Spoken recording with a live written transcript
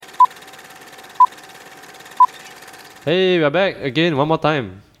Hey, we're back again one more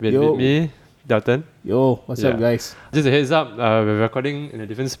time with me, Dalton. Yo, what's up, guys? Just a heads up, we're recording in a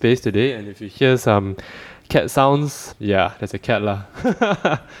different space today, and if you hear some cat sounds, yeah, there's a cat lah.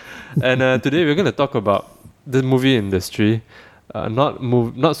 And today we're going to talk about the movie industry.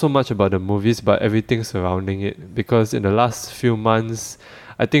 Not so much about the movies, but everything surrounding it. Because in the last few months,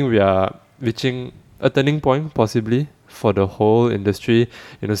 I think we are reaching a turning point, possibly, for the whole industry,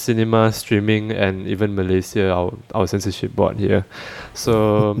 cinema, streaming, and even Malaysia, our censorship board here.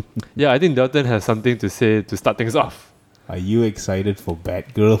 So, yeah, I think Dalton has something to say to start things off. Are you excited for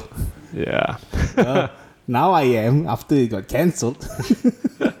Batgirl? Yeah. Now I am, after it got cancelled.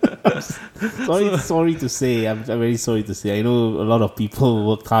 Sorry to say. I'm very sorry to say. I know a lot of people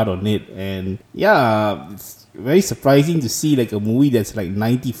worked hard on it, and yeah, it's very surprising to see like a movie that's like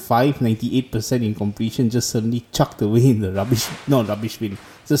 98% in completion just suddenly chucked away in the rubbish bin,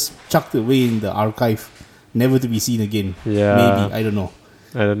 just chucked away in the archive, never to be seen again. Yeah. Maybe, I don't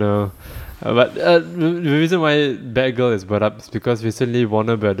know. But the reason why Batgirl is brought up is because recently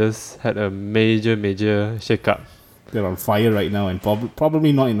Warner Brothers had a major shake-up. They're on fire right now, and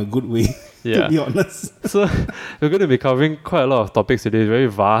probably not in a good way, to be honest. So we're going to be covering quite a lot of topics today. It's very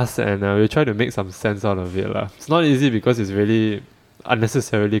vast, and we'll try to make some sense out of it. It's not easy because it's really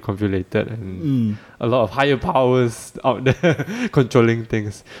unnecessarily convoluted and a lot of higher powers out there controlling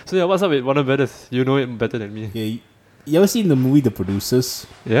things. So yeah, what's up with Warner Brothers? You know it better than me. Yeah, you ever seen the movie The Producers?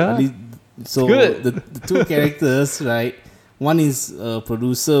 Yeah. So the two characters, right? One is a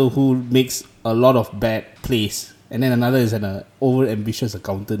producer who makes a lot of bad plays, and then another is an over-ambitious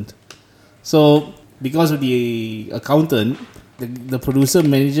accountant. So because of the accountant, the producer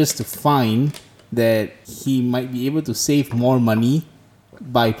manages to find that he might be able to save more money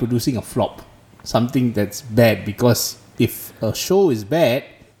by producing a flop, something that's bad. Because if a show is bad,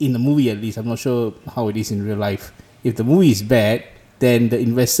 in the movie at least, I'm not sure how it is in real life, if the movie is bad, then the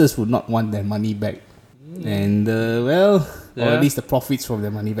investors would not want their money back. And or at least the profits from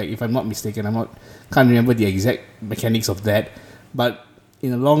their money back, if I'm not mistaken. Can't remember the exact mechanics of that. But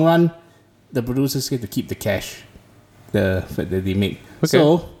in the long run, the producers get to keep the cash that they make. Okay.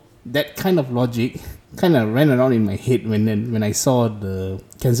 So that kind of logic kind of ran around in my head when I saw the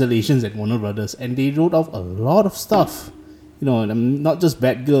cancellations at Warner Brothers, and they wrote off a lot of stuff. Not just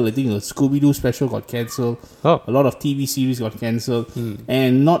Batgirl. I think a Scooby-Doo special got cancelled. Oh. A lot of TV series got cancelled.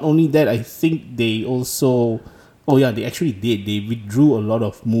 And not only that, I think they also... Oh yeah, they actually did. They withdrew a lot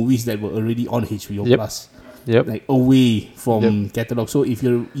of movies that were already on HBO Plus. Yep. Like away from catalog. So if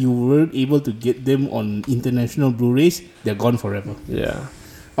you weren't able to get them on international Blu-rays, they're gone forever. Yeah.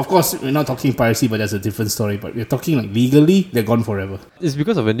 Of course, we're not talking piracy, but that's a different story. But we're talking like legally, they're gone forever. It's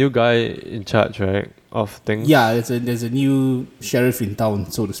because of a new guy in charge, right, of things? Yeah, there's a new sheriff in town,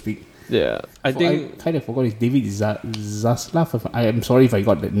 so to speak. Yeah, I think... I kind of forgot. It's David Zaslav. I am sorry if I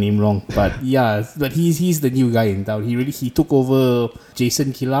got that name wrong. But yeah, but he's the new guy in town. He took over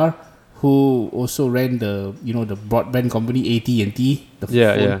Jason Kilar, who also ran the broadband company AT&T.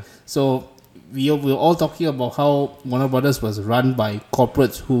 Yeah. So we were all talking about how Warner Brothers was run by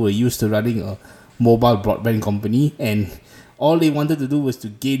corporates who were used to running a mobile broadband company, and all they wanted to do was to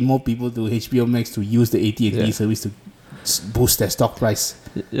gain more people to HBO Max to use the AT&T service to boost their stock price.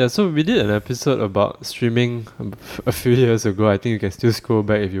 Yeah, so we did an episode about streaming a few years ago. I think you can still scroll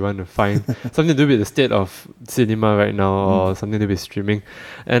back if you want to find something to do with the state of cinema right now, or something to do with streaming.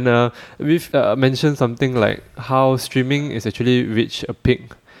 And we've mentioned something like how streaming is actually reached a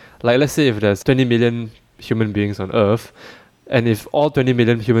peak. Like, let's say if there's 20 million human beings on Earth, and if all 20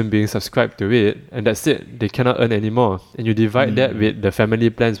 million human beings subscribe to it, and that's it, they cannot earn anymore. And you divide that with the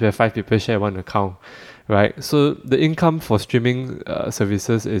family plans where 5 people share one account, right? So the income for streaming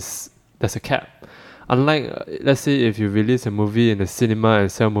services there's a cap. Unlike, let's say if you release a movie in the cinema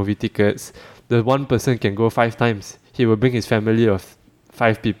and sell movie tickets, the one person can go 5 times. He will bring his family of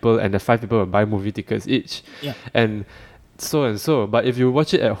 5 people, and the 5 people will buy movie tickets each. Yeah. And so. But if you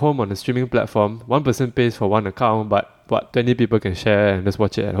watch it at home on a streaming platform, one person pays for one account, but 20 people can share and just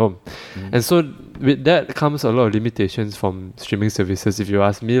watch it at home. And so with that comes a lot of limitations from streaming services, if you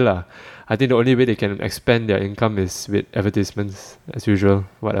ask me lah. I think the only way they can expand their income is with advertisements, as usual.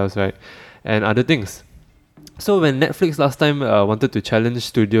 What else, right? And other things. So when Netflix last time wanted to challenge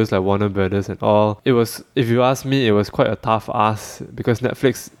studios like Warner Brothers and all, it was, if you ask me, it was quite a tough ask, because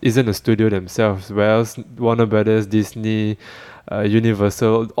Netflix isn't a studio themselves, whereas Warner Brothers, Disney,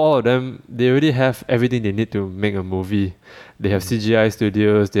 Universal, all of them, they already have everything they need to make a movie. They have CGI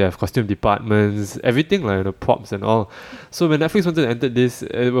studios, they have costume departments, everything, like props and all. So when Netflix wanted to enter this,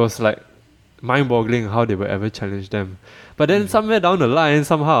 it was like mind-boggling how they would ever challenge them. But then somewhere down the line,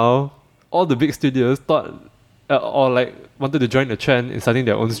 somehow, all the big studios thought or like wanted to join the trend in starting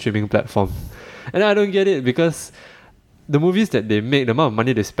their own streaming platform. And I don't get it because the movies that they make, the amount of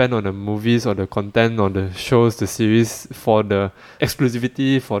money they spend on the movies or the content or the shows, the series for the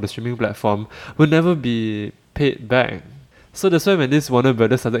exclusivity for the streaming platform will never be paid back. So that's why when this Warner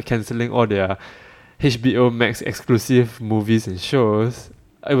Brothers started cancelling all their HBO Max exclusive movies and shows,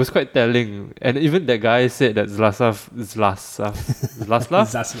 it was quite telling. And even that guy said that Zaslav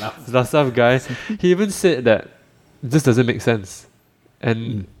guy, he even said that this doesn't make sense.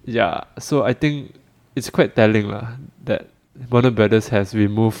 And yeah, so I think it's quite telling that Warner Brothers has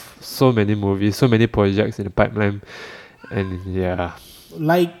removed so many movies, so many projects in the pipeline. And yeah.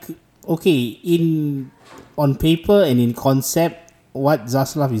 Like, okay, on paper and in concept, what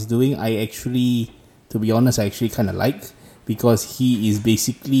Zaslav is doing, to be honest, I actually kind of like, because he is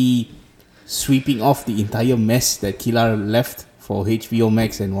basically sweeping off the entire mess that Kilar left for HBO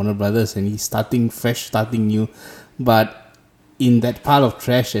Max and Warner Brothers, and he's starting fresh, starting new. But in that pile of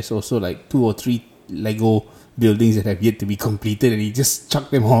trash, there's also like 2 or 3 Lego buildings that have yet to be completed, and he just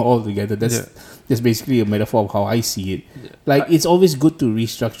chucked them all together. That's basically a metaphor of how I see it. Like, it's always good to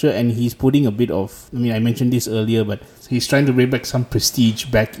restructure, and he's putting a bit of, I mean, I mentioned this earlier, but he's trying to bring back some prestige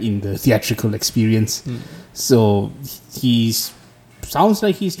back in the theatrical experience. So sounds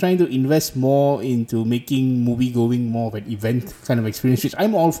like he's trying to invest more into making movie going more of an event kind of experience, which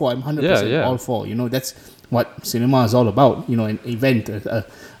I'm all for. I'm 100% all for. You know, that's what cinema is all about. You know, an event, a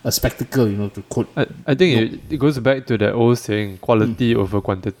spectacle, you know, to quote. I think it goes back to that old saying, quality over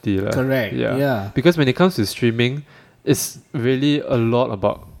quantity. Correct. Yeah. Because when it comes to streaming, it's really a lot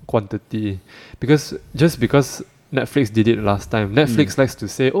about quantity. Because Netflix did it last time. Netflix likes to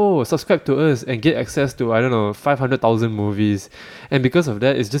say, oh, subscribe to us and get access to, 500,000 movies. And because of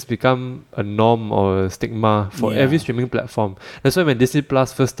that, it's just become a norm or a stigma for every streaming platform. That's why when Disney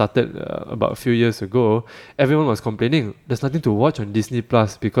Plus first started about a few years ago, everyone was complaining, there's nothing to watch on Disney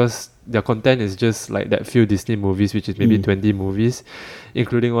Plus because their content is just like that few Disney movies, which is maybe 20 movies,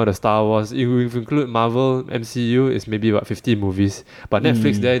 including all the Star Wars. If you include Marvel, MCU, it's maybe about 50 movies. But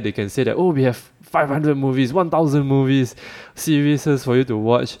Netflix there, they can say that, oh, we have 500 movies, 1,000 movies, series for you to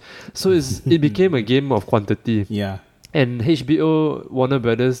watch. So it became a game of quantity. Yeah. And HBO, Warner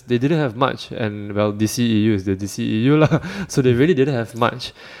Brothers, they didn't have much. And well, DCEU is the DCEU lah. So they really didn't have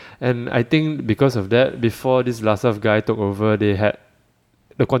much. And I think because of that, before this Zaslav guy took over, they had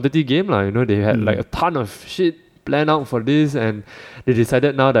the quantity game lah. You know, they had like a ton of shit planned out for this, and they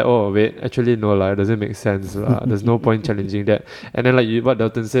decided now that, oh wait, actually no lah, it doesn't make sense lah. There's no point challenging that. And then like what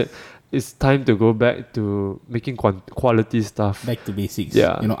Dalton said, it's time to go back to making quality stuff. Back to basics.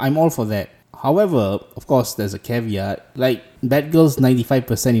 Yeah. You know, I'm all for that. However, of course, there's a caveat. Like, Batgirl's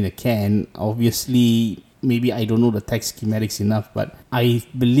 95% in a can. Obviously, maybe I don't know the tech schematics enough, but I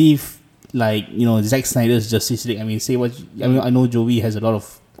believe, like, you know, Zack Snyder's Justice League. I mean, I know Joey has a lot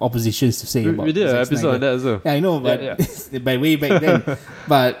of oppositions to say about we did Zack an episode Snyder. on that as well. Yeah, I know, but by way back then.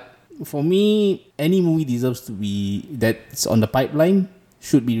 But for me, any movie deserves to be, that's on the pipeline,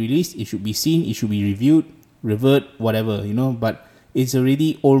 should be released, it should be seen, it should be reviewed, revert, whatever, you know, but it's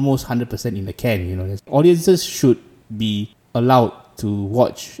already almost 100% in the can, you know. Audiences should be allowed to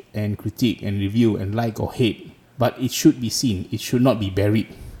watch and critique and review and like or hate, but it should be seen, it should not be buried.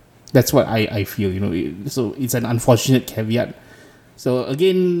 That's what I feel, you know. So it's an unfortunate caveat. So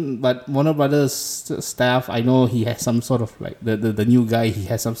again, but Warner Brothers staff, I know he has some sort of, like, the new guy, he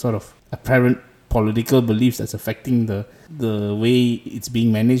has some sort of apparent political beliefs that's affecting the way it's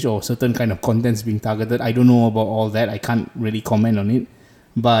being managed, or certain kind of contents being targeted. I don't know about all that. I can't really comment on it.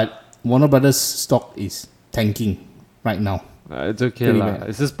 But Warner Brothers stock is tanking right now. It's okay lah.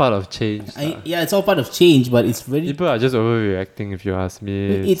 It's just part of change. It's all part of change, but it's very... People are just overreacting, if you ask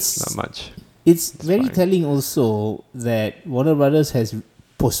me. It's not much. It's very telling also that Warner Brothers has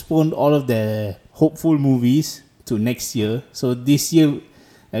postponed all of their hopeful movies to next year. So this year,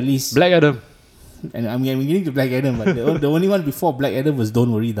 at least... Black Adam. And I'm getting to Black Adam, but the only one before Black Adam was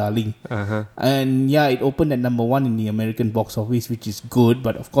Don't Worry Darling. And yeah, it opened at number 1 in the American box office, which is good,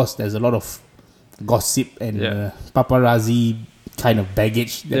 but of course there's a lot of gossip and paparazzi kind of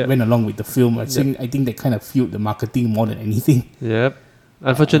baggage that went along with the film. I think that kind of fueled the marketing more than anything. Yep.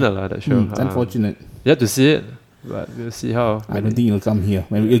 Unfortunate that show. It's unfortunate. You have to see it, but we'll see how. I don't think it'll come here.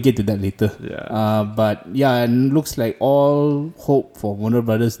 We'll get to that later. Yeah. But yeah, it looks like all hope for Warner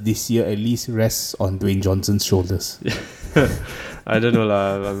Brothers this year at least rests on Dwayne Johnson's shoulders. I don't know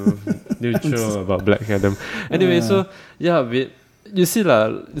lah. I'm neutral about Black Adam. Anyway, so yeah, you see lah,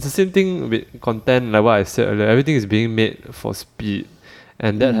 it's the same thing with content, like what I said earlier. Everything is being made for speed,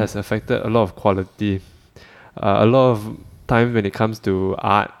 and that has affected a lot of quality. A lot of time when it comes to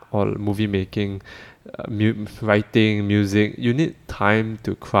art or movie making, writing, music, you need time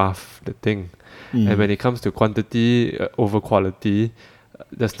to craft the thing. And when it comes to quantity over quality,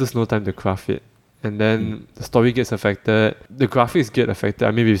 there's just no time to craft it. And then the story gets affected, the graphics get affected.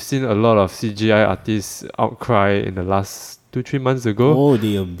 I mean, we've seen a lot of CGI artists outcry in the last 2-3 months ago. Oh,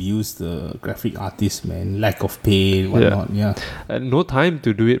 they abuse the graphic artists, man. Lack of pay, whatnot. Yeah. And no time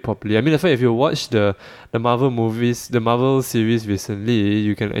to do it properly. I mean, in fact, if you watch the Marvel movies, the Marvel series recently,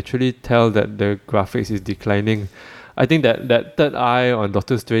 you can actually tell that the graphics is declining. I think that third eye on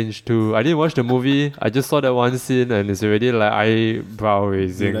Doctor Strange 2, I didn't watch the movie, I just saw that one scene and it's already like eyebrow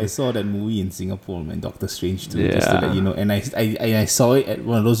raising. Dude, I saw that movie in Singapore, man, Doctor Strange 2, just to let you know. And I saw it at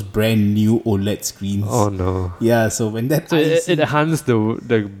one of those brand new OLED screens. Oh no. Yeah, so when that... So it enhanced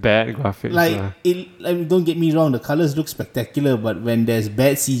the bad graphics. Like, don't get me wrong, the colours look spectacular, but when there's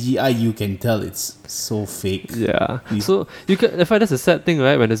bad CGI, you can tell it's so fake. Yeah. So you can, in fact, that's a sad thing,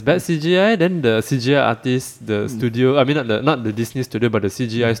 right? When there's bad CGI, then the CGI artist, the studio, I mean not the Disney studio, but the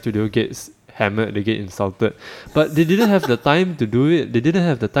CGI studio gets hammered, they get insulted. But they didn't have the time to do it. They didn't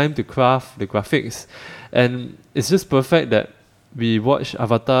have the time to craft the graphics. And it's just perfect that we watched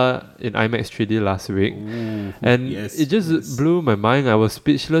Avatar in IMAX 3D last week. Ooh, and it just blew my mind. I was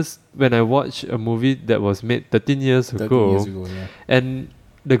speechless when I watched a movie that was made 13 years ago. Yeah. And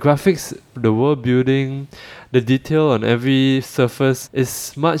the graphics, the world building, the detail on every surface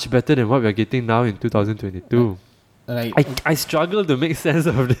is much better than what we are getting now in 2022. I struggle to make sense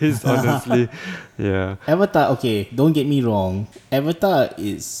of this, honestly. Yeah. Avatar, okay, don't get me wrong. Avatar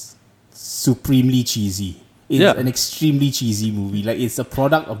is supremely cheesy. It's an extremely cheesy movie. Like, it's a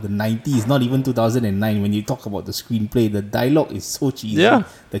product of the 90s, not even 2009. When you talk about the screenplay, the dialogue is so cheesy. Yeah.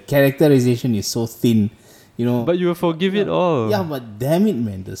 The characterization is so thin. You know, but you will forgive it all. Yeah, but damn it,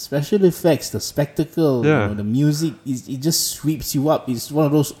 man. The special effects, the spectacle, the music, it just sweeps you up. It's one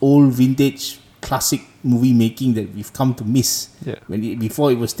of those old vintage classic movie making that we've come to miss. Yeah.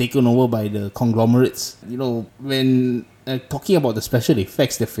 Before it was taken over by the conglomerates. You know, when talking about the special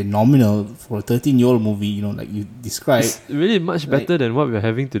effects, they're phenomenal for a 13-year-old movie, you know, like you described. It's really much better than what we're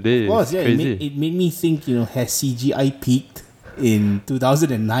having today. Of course, crazy. It made me think, you know, has CGI peaked in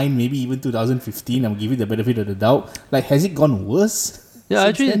 2009, maybe even 2015? I'll give you the benefit of the doubt. Like, has it gone worse? Yeah,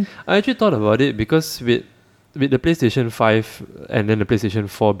 I actually thought about it because with the PlayStation 5 and then the PlayStation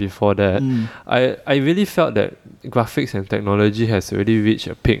 4 before that, I really felt that graphics and technology has already reached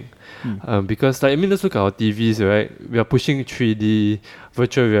a peak. Because, like, I mean, let's look at our TVs, right? We are pushing 3D,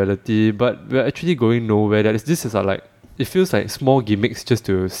 virtual reality, but we're actually going nowhere. This is like, it feels like small gimmicks just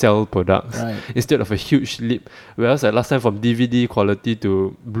to sell products instead of a huge leap. Whereas like last time, from DVD quality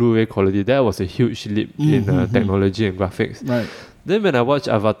to Blu-ray quality, that was a huge leap in technology and graphics. Right. Then when I watched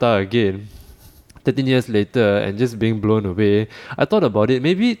Avatar again, 13 years later, and just being blown away, I thought about it.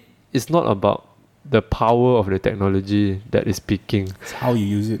 Maybe it's not about the power of the technology that is peaking. It's how you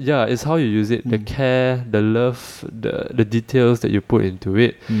use it. Yeah, it's how you use it. The care, the love, the details that you put into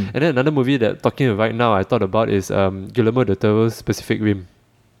it. And then another movie that talking right now I thought about is Guillermo del Toro's Pacific Rim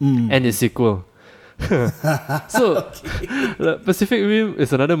and its sequel. So Pacific Rim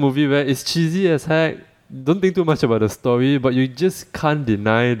is another movie where it's cheesy as heck. Don't think too much about the story, but you just can't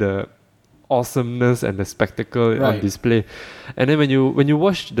deny the awesomeness and the spectacle on display. And then when you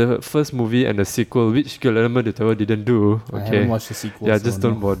watch the first movie and the sequel, which Guillermo del Toro didn't do, I haven't watched the sequel. Yeah, just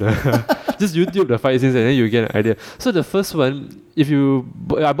don't bother. Just YouTube the fight scenes and then you get an idea. So the first one,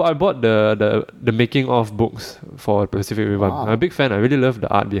 I bought the making of books for Pacific Rim. I'm a big fan. I really love the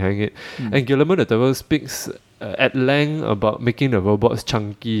art behind it. And Guillermo del Toro speaks at length about making the robots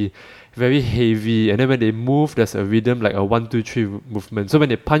chunky, very heavy, and then when they move, there's a rhythm, like a 1, 2, 3 movement. So when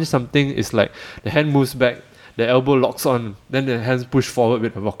they punch something, it's like the hand moves back, the elbow locks on, then the hands push forward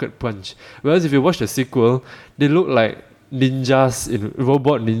with a rocket punch. Whereas if you watch the sequel, they look like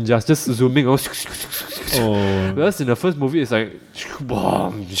robot ninjas, just zooming out. Whereas in the first movie, it's like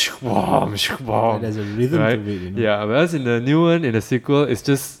boom, boom, boom. There's a rhythm to it, you know? Yeah, whereas in the new one, in the sequel, it's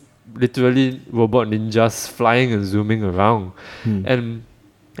just literally robot ninjas flying and zooming around. And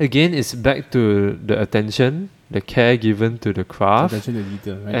again, it's back to the attention, the care given to the craft, attention to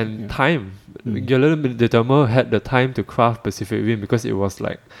detail, right? and time. Guillermo del Toro had the time to craft Pacific Rim because it was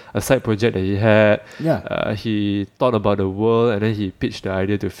like a side project that he had. He thought about the world and then he pitched the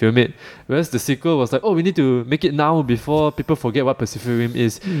idea to film it. Whereas the sequel was like, we need to make it now before people forget what Pacific Rim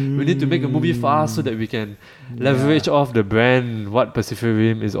is. We need to make a movie fast so that we can leverage off the brand, what Pacific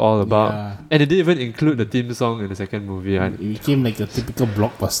Rim is all about. And it didn't even include the theme song in the second movie. It became like a typical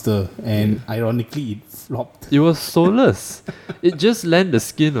blockbuster, and ironically, it flopped. It was soulless. It just lent the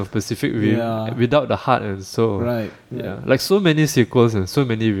skin of Pacific Rim Yeah. without the heart and soul. Right. Yeah, like so many sequels and so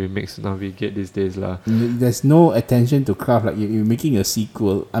many remakes now we get these days lah. There's no attention to craft. Like you're making a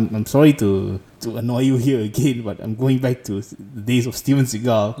sequel. I'm sorry to annoy you here again, but I'm going back to the days of Steven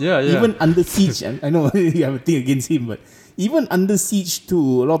Seagal. Yeah. Even Under Siege, I know you have a thing against him, but even Under Siege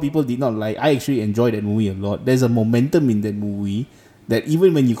 2, a lot of people did not like. I actually enjoyed that movie a lot. There's a momentum in that movie that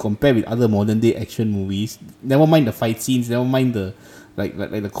even when you compare with other modern day action movies, never mind the fight scenes, never mind the like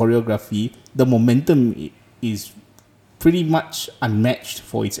the choreography, the momentum is pretty much unmatched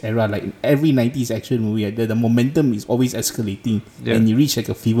for its era. Like in every 90s action movie, the momentum is always escalating and you reach like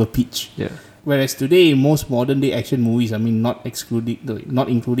a fever pitch. Yeah. Whereas today, most modern day action movies, I mean, not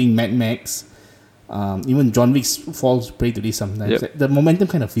including Mad Max, even John Wick falls prey to this sometimes. The momentum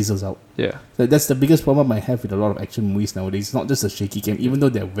kind of fizzles out. Yeah. So that's the biggest problem I have with a lot of action movies nowadays. It's not just a shaky cam, even though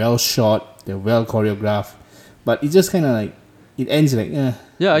they're well shot, they're well choreographed, but it just kind of like it ends like.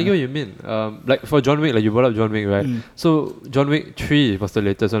 Yeah, I get what you mean. Like for John Wick, like you brought up John Wick, right? So John Wick 3 was the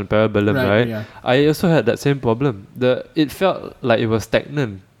latest one, Parabellum, right? Yeah. I also had that same problem. It felt like it was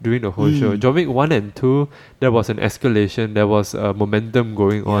stagnant during the whole show. John Wick 1 and 2, there was an escalation, there was a momentum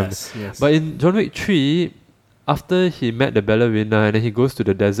going on. Yes. But in John Wick 3, after he met the ballerina and then he goes to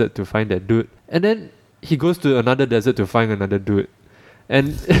the desert to find that dude, and then he goes to another desert to find another dude.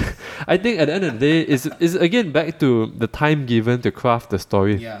 And I think at the end of the day, it's again back to the time given to craft the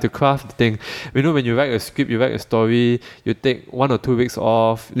story, to craft the thing. You know, when you write a script, you write a story, you take 1 or 2 weeks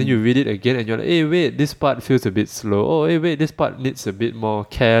off, then you read it again and you're like, hey, wait, this part feels a bit slow. Oh, hey, wait, this part needs a bit more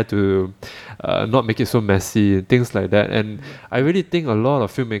care to not make it so messy and things like that. And I really think a lot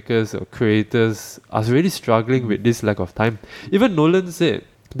of filmmakers or creators are really struggling with this lack of time. Even Nolan said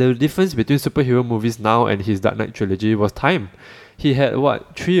the difference between superhero movies now and his Dark Knight trilogy was time. He had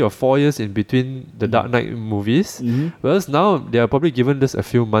 3 or 4 years in between the Dark Knight movies, whereas now they are probably given just a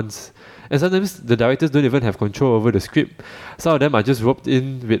few months. And sometimes the directors don't even have control over the script. Some of them are just roped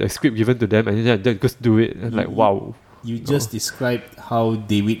in with a script given to them and then just do it. And like, wow. You just described how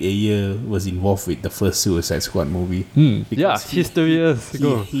David Ayer was involved with the first Suicide Squad movie. Yeah, history years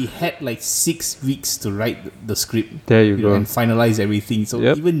ago. He had like 6 weeks to write the script. There you go. And finalize everything. So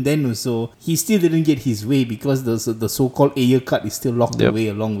even then also, he still didn't get his way because the so-called Ayer cut is still locked away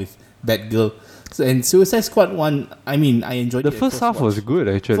along with Batgirl. So, and Suicide Squad 1, I mean, I enjoyed it. The first half was good,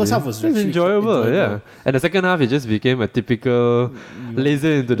 actually. First half was actually enjoyable, yeah. And the second half, it just became a typical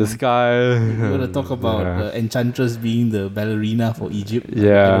laser into the sky. You want to talk about the Enchantress being the ballerina for Egypt?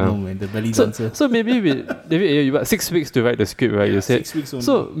 Yeah. I don't know, man. The belly dancer. So maybe you got 6 weeks to write the script, right? You said 6 weeks only.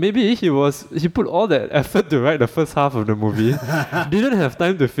 So maybe he put all that effort to write the first half of the movie, didn't have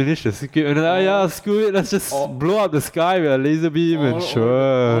time to finish the script, and then screw it, let's just blow up the sky with a laser beam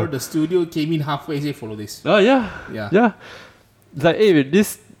or the studio came in halfway and say follow this. Oh yeah. It's like, hey, with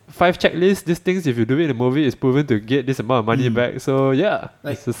this 5 checklists, these things, if you do it in a movie, is proven to get this amount of money back. So yeah,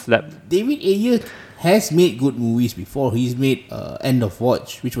 it's a slap. David Ayer has made good movies before. He's made End of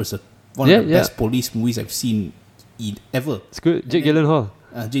Watch, which was one of the best police movies I've seen ever. It's good. Jake Gyllenhaal.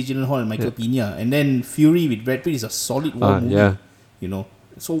 Jake Gyllenhaal and Michael Pena. And then Fury with Brad Pitt is a solid movie. You know.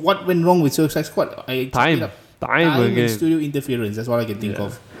 So what went wrong with Suicide Squad? Time and studio interference. That's what I can think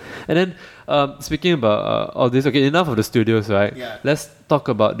of. And then, speaking about all this, okay, enough of the studios, right? Let's talk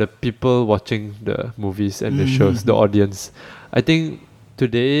about the people watching the movies and the shows, the audience. I think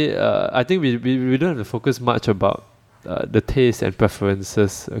today, we don't have to focus much about the taste and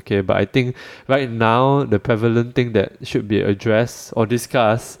preferences, okay? But I think right now, the prevalent thing that should be addressed or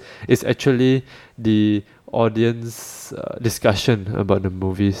discussed is actually the audience discussion about the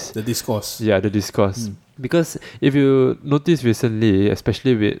movies. The discourse. Yeah, the discourse. Because if you notice recently,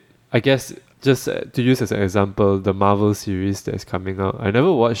 especially with, I guess, just to use as an example, the Marvel series that's coming out. I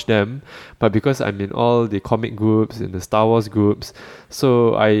never watched them, but because I'm in all the comic groups, in the Star Wars groups,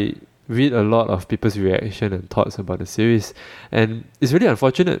 so I read a lot of people's reaction and thoughts about the series. And it's really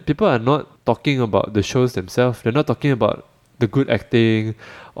unfortunate. People are not talking about the shows themselves. They're not talking about the good acting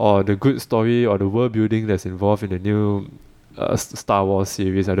or the good story or the world building that's involved in the new Star Wars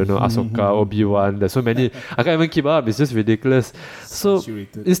series. I don't know, Ahsoka, Obi-Wan. There's so many. I can't even keep up. It's just ridiculous. So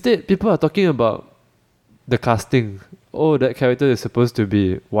instead, people are talking about the casting. Oh, that character is supposed to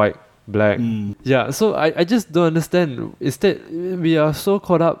be white, black. Yeah, so I just don't understand. Instead, we are so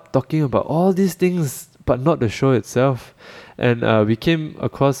caught up talking about all these things, but not the show itself. And we came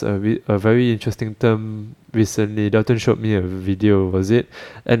across a very interesting term recently. Dalton showed me a video, was it?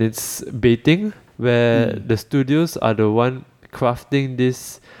 And it's baiting, where the studios are the one crafting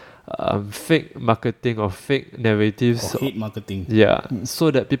this fake marketing or fake narratives. Or hate marketing. Yeah,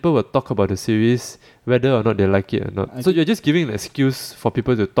 so that people will talk about the series whether or not they like it or not. So you're just giving an excuse for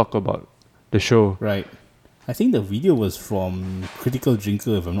people to talk about the show. Right. I think the video was from Critical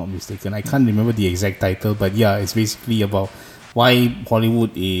Drinker, if I'm not mistaken. I can't remember the exact title, but yeah, it's basically about why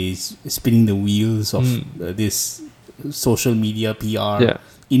Hollywood is spinning the wheels of this social media PR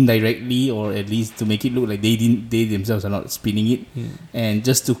indirectly, or at least to make it look like they themselves are not spinning it, and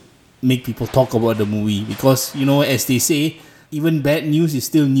just to make people talk about the movie. Because, you know, as they say, even bad news is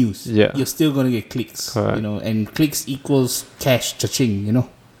still news. Yeah. You're still gonna get clicks. Correct. You know, and clicks equals cash, cha-ching, you know.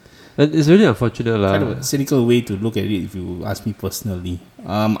 And it's really unfortunate Kind of a cynical way to look at it, if you ask me personally.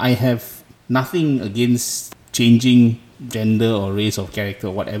 I have nothing against changing gender or race of character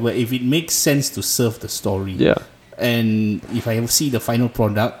or whatever, if it makes sense to serve the story. Yeah. And if I see the final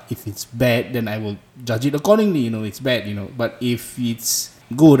product, if it's bad, then I will judge it accordingly. You know, it's bad, you know. But if it's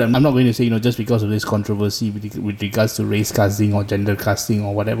good, I'm not going to say, you know, just because of this controversy with regards to race casting or gender casting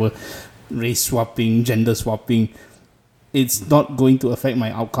or whatever, race swapping, gender swapping, it's not going to affect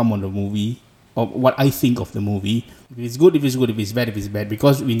my outcome on the movie or what I think of the movie. If it's good, if it's good. If it's bad, if it's bad.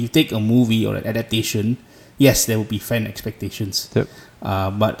 Because when you take a movie or an adaptation, yes, there will be fan expectations. Yep.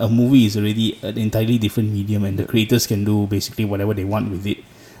 But a movie is already an entirely different medium, and the creators can do basically whatever they want with it.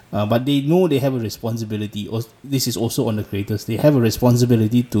 But they know they have a responsibility. This is also on the creators. They have a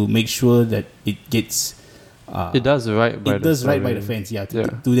responsibility to make sure that it gets... it does right by the fans, yeah.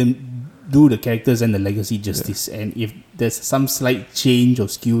 To them do the characters and the legacy justice. Yeah. And if there's some slight change or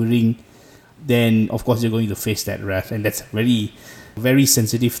skewering, then of course you're going to face that wrath. And that's a very, very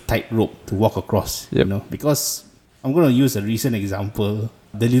sensitive tightrope to walk across. Yep. You know, because I'm going to use a recent example,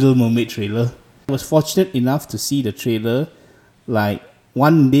 the Little Mermaid trailer. I was fortunate enough to see the trailer like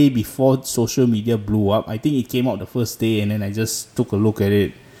one day before social media blew up. I think it came out the first day, and then I just took a look at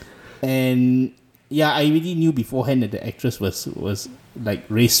it. And yeah, I really knew beforehand that the actress was like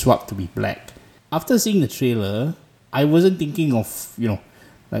race swapped to be black. After seeing the trailer, I wasn't thinking of, you know,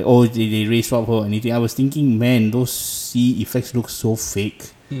 like, oh, they race swap her or anything. I was thinking, man, those CG effects look so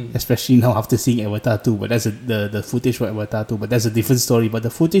fake. Especially now after seeing Avatar 2. But that's the footage for Avatar 2. But that's a different story. But the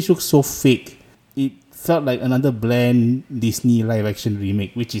footage looks so fake. It felt like another bland Disney live action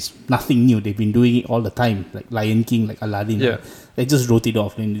remake, which is nothing new. They've been doing it all the time. Like Lion King, like Aladdin. Yeah. They just wrote it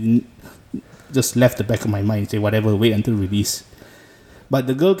off and just left the back of my mind. Say, whatever, wait until release. But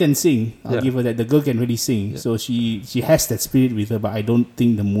the girl can sing. I'll give her that. The girl can really sing. Yeah. So she has that spirit with her, but I don't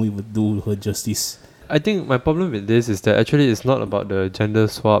think the movie would do her justice. I think my problem with this is that actually it's not about the gender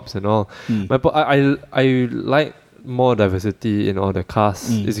swaps and all. I like more diversity in all the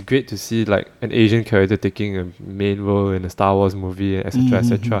casts. It's great to see like an Asian character taking a main role in a Star Wars movie, etc.,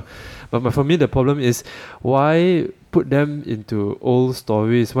 etc. But for me, the problem is, why put them into old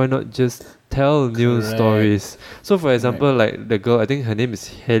stories? Why not just tell new stories? So, for example, like the girl, I think her name is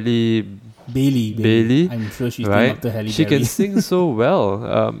Halle Bailey. I'm sure she's right? named after Halle She Berry. can sing so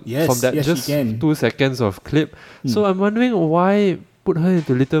well. Yes, from that just 2 seconds of clip. So I'm wondering, why put her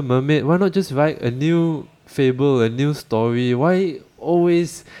into Little Mermaid? Why not just write a new fable, a new story? Why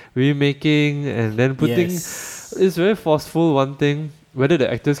always remaking and then putting... It's very forceful, one thing. Whether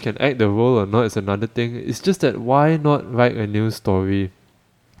the actors can act the role or not is another thing. It's just that, why not write a new story?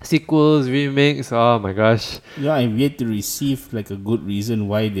 Sequels, remakes, oh my gosh. Yeah, I've yet to receive like a good reason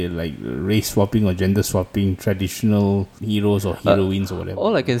why they're like race swapping or gender swapping traditional heroes or heroines or whatever.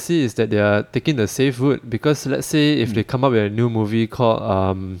 All I can see is that they are taking the safe route, because let's say if they come up with a new movie called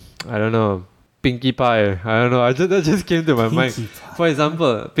I don't know, Pinkie Pie. I don't know. That just came to my mind. For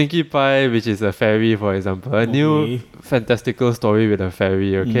example, Pinkie Pie, which is a fairy, for example, a new fantastical story with a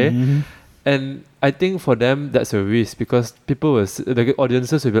fairy. Okay, and I think for them that's a risk, because people will, the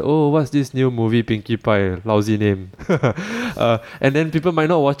audiences will be, oh, what's this new movie Pinkie Pie? Lousy name, and then people might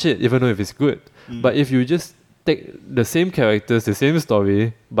not watch it, even though if it's good. But if you just take the same characters, the same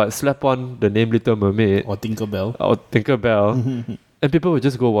story, but slap on the name Little Mermaid or Tinkerbell, and people will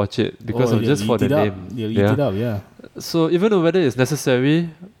just go watch it because of just for the name. They'll eat it up, yeah. So even though whether it's necessary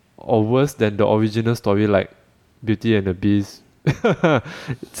or worse than the original story, like Beauty and the Beast,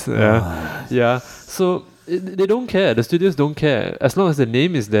 So they don't care. The studios don't care. As long as the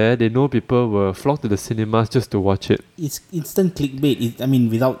name is there, they know people will flock to the cinemas just to watch it. It's instant clickbait.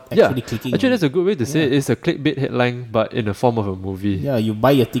 Without actually clicking. Actually, that's a good way to say it. It's a clickbait headline, but in the form of a movie. Yeah, you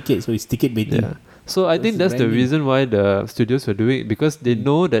buy a ticket, so it's ticket baiting. Yeah. So I think that's the reason why the studios were doing it, because they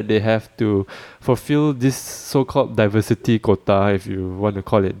know that they have to fulfill this so-called diversity quota, if you want to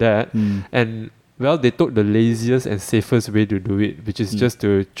call it that. And well, they took the laziest and safest way to do it, which is just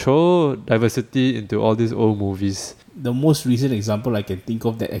to throw diversity into all these old movies. The most recent example I can think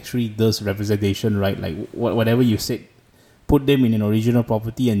of that actually does representation right, like whatever you said, put them in an original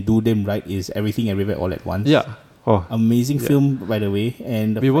property and do them right, is Everything Everywhere All at Once. Yeah. Oh, amazing film, by the way,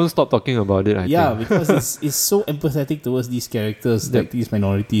 and we won't stop talking about it. I think. Because it's so empathetic towards these characters, like these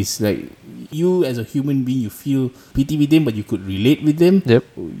minorities. Like, you as a human being, you feel pity with them, but you could relate with them. Yep.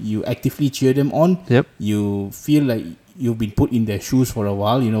 You actively cheer them on. Yep. You feel like you've been put in their shoes for a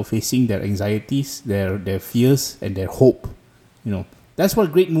while. Facing their anxieties, their fears, and their hope. That's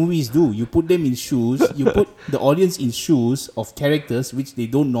what great movies do. You put them in shoes. You put the audience in shoes of characters which they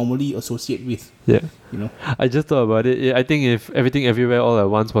don't normally associate with. Yeah. I just thought about it. I think if Everything Everywhere All at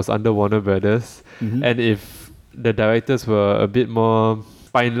Once was under Warner Brothers, and if the directors were a bit more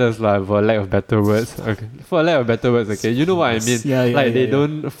spineless, for lack of better words. Okay. For lack of better words, okay. You know what I mean? They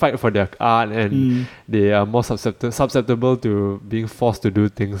don't fight for their art, and they are more susceptible to being forced to do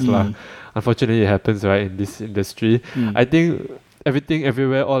things. Unfortunately, it happens, right, in this industry. I think Everything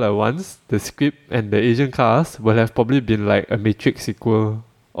Everywhere All at Once, the script and the Asian cast will have probably been like a Matrix sequel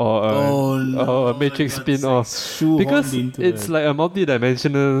or a Matrix spin-off, because it's like a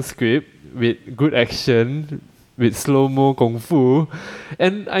multi-dimensional script with good action, with slow-mo kung fu,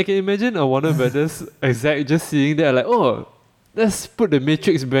 and I can imagine a Warner Brothers exec just seeing that like, oh, let's put the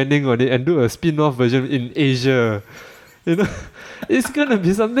Matrix branding on it and do a spin-off version in Asia. It's gonna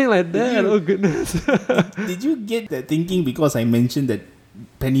be something like that. Oh goodness. Did you get that thinking because I mentioned that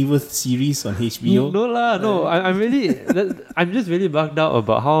Pennyworth series on HBO? No. I'm just really bugged out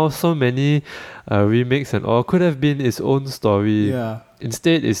about how so many remakes and all could have been its own story. Yeah.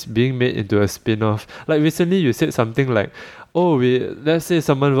 Instead, it's being made into a spin-off. Like recently, you said something like, let's say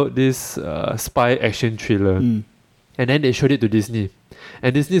someone wrote this spy action thriller, and then they showed it to Disney,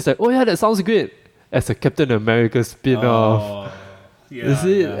 and Disney's like, oh yeah, that sounds great, as a Captain America spin-off.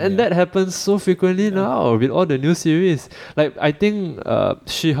 That happens so frequently now with all the new series. Like, I think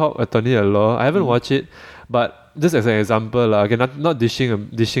She-Hulk Attorney at Law, I haven't watched it, but just as an example, okay, not dishing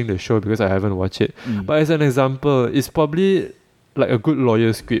the show because I haven't watched it, but as an example, it's probably like a good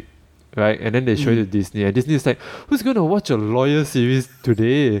lawyer script, right? And then they show it to Disney, and Disney's like, who's gonna watch a lawyer series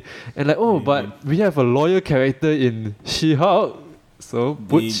today? And like, but we have a lawyer character in She-Hulk, so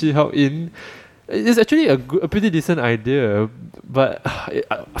put She-Hulk in. It's actually a pretty decent idea, but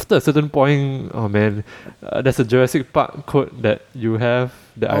after a certain point, oh man, there's a Jurassic Park quote that you have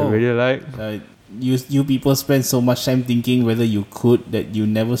that I really like. You people spend so much time thinking whether you could that you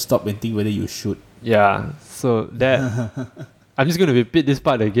never stop and think whether you should. Yeah, so that I'm just going to repeat this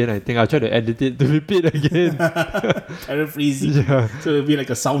part again. I think I'll try to edit it to repeat again. Paraphrasing. So it'll be like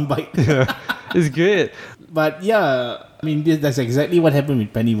a soundbite. It's great. But yeah, I mean, that's exactly what happened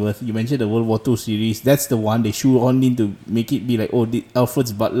with Pennyworth. You mentioned the World War II series. That's the one they shoehorned in to make it be like,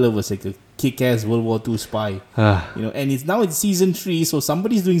 Alfred's butler was like a kick-ass World War II spy. And it's now in season 3, so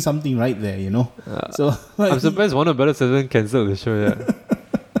somebody's doing something right there, So I'm surprised Warner Brothers hasn't cancelled the show yet.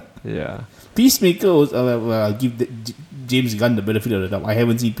 Yeah. Peacemaker was, I'll give James Gunn the benefit of the doubt. I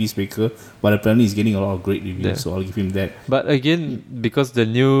haven't seen Peacemaker, but apparently he's getting a lot of great reviews, so I'll give him that. But again, because the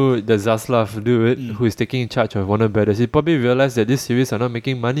Zaslav dude who is taking charge of Warner Brothers, he probably realized that these series are not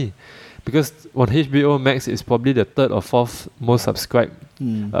making money. Because on HBO Max, it's probably the 3rd or 4th most subscribed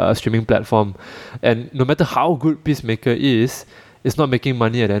streaming platform. And no matter how good Peacemaker is, it's not making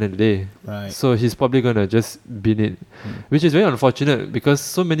money at the end of the day. Right. So he's probably going to just bin it. Which is very unfortunate because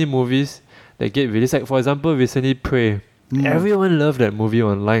so many movies that get released, like for example, recently Prey. Everyone loved that movie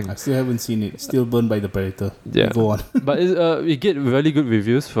online. I still haven't seen it. Still burned by the Predator. Yeah. Go on. But we get really good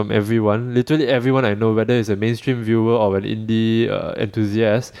reviews from everyone. Literally everyone I know, whether it's a mainstream viewer or an indie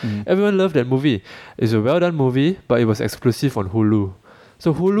enthusiast, everyone loved that movie. It's a well done movie, but it was exclusive on Hulu.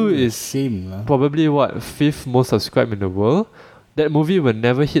 So Hulu is probably 5th most subscribed in the world. That movie will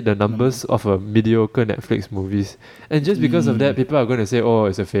never hit the numbers of a mediocre Netflix movies. And just because of that, people are going to say,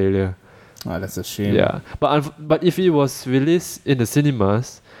 it's a failure. That's a shame. Yeah, but if it was released in the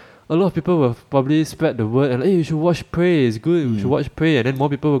cinemas, a lot of people will probably spread the word and you should watch Prey, it's good, you should watch Prey, and then more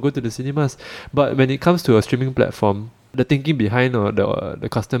people will go to the cinemas. But when it comes to a streaming platform, the thinking behind the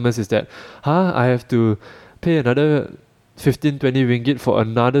customers is that, I have to pay another 15-20 ringgit for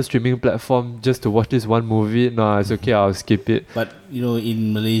another streaming platform just to watch this one movie. No, it's okay, I'll skip it. But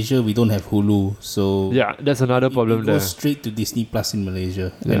in Malaysia we don't have Hulu, so yeah, that's another problem there. It goes straight to Disney Plus in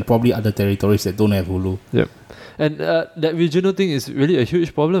Malaysia, and probably other territories that don't have Hulu. Yep. And that regional thing is really a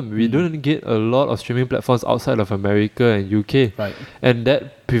huge problem. We don't get a lot of streaming platforms outside of America and UK, right? And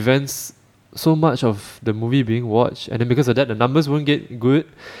that prevents so much of the movie being watched, and then because of that the numbers won't get good,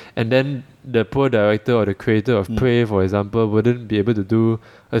 and then the poor director or the creator of Prey, for example, wouldn't be able to do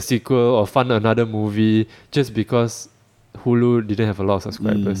a sequel or fund another movie just because Hulu didn't have a lot of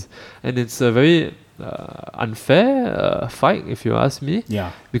subscribers. And it's a very unfair fight, if you ask me,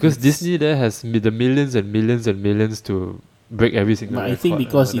 because Disney there has the millions and millions and millions to break every single But I think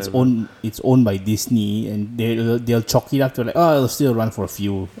because it's owned by Disney, and they'll chalk it up to like, oh, it'll still run for a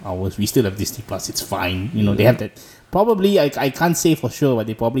few hours. We still have Disney Plus. It's fine. You know, they have that. Probably, I can't say for sure, but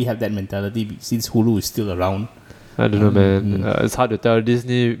they probably have that mentality since Hulu is still around. I don't know, man. It's hard to tell.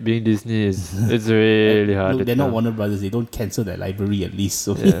 Disney being Disney it's really hard. Look, they're not Warner Brothers. They don't cancel their library at least.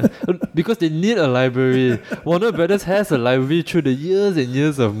 So because they need a library. Warner Brothers has a library through the years and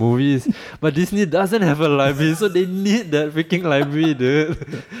years of movies, but Disney doesn't have a library, so they need that freaking library,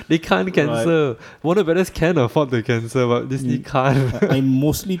 dude. They can't cancel. Right. Warner Brothers can afford to cancel, but Disney can't. I'm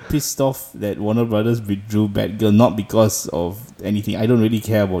mostly pissed off that Warner Brothers withdrew Batgirl, not because of anything. I don't really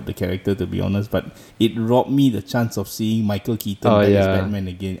care about the character, to be honest, but it robbed me the chance of seeing Michael Keaton as Batman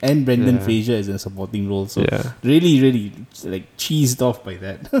again, and Brendan Fraser as a supporting role. So really, really like cheesed off by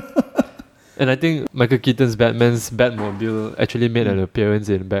that. And I think Michael Keaton's Batman's Batmobile actually made an appearance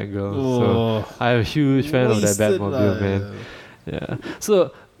in Batgirl. So I'm a huge fan of that Batmobile, man. Yeah.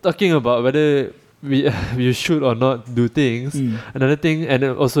 So talking about whether we should or not do things, another thing, and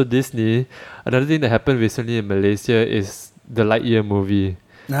also Disney, another thing that happened recently in Malaysia is the Lightyear movie.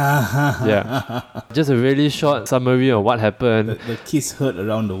 Just a really short summary of what happened. The kiss heard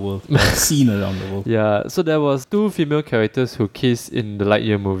around the world, seen around the world. Yeah, so there was 2 female characters who kissed in the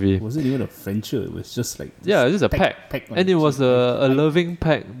Lightyear movie. It wasn't even a friendship, it was just like just a pact. And it was a loving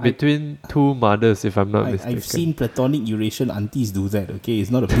pact between 2 mothers, if I'm not mistaken. I've seen platonic Eurasian aunties do that, okay?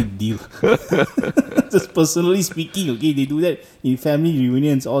 It's not a big deal. Just personally speaking, okay, they do that in family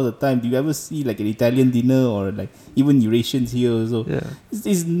reunions all the time. Do you ever see like an Italian dinner or like even Eurasians here also?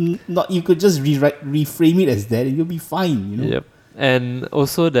 It's not, you could just reframe it as that and you'll be fine, you know? Yep. And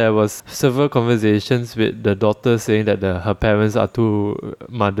also there was several conversations with the daughter saying that her parents are 2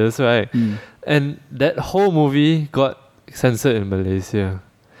 mothers, right? And that whole movie got censored in Malaysia.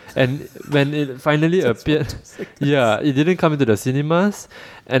 And when it finally appeared, it didn't come into the cinemas.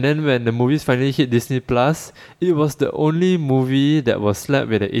 And then when the movies finally hit Disney Plus, it was the only movie that was slapped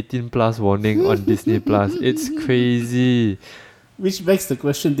with an 18+ warning on Disney Plus. It's crazy. Which begs the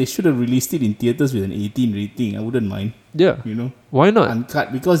question, they should have released it in theaters with an 18 rating. I wouldn't mind. Yeah. You know? Why not?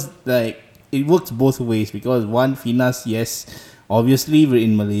 Uncut. Because like it works both ways. Because one, Finas, yes, obviously we're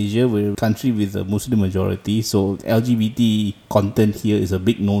in Malaysia, we're a country with a Muslim majority, so LGBT content here is a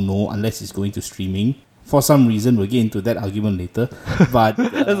big no-no unless it's going to streaming. For some reason, we'll get into that argument later. But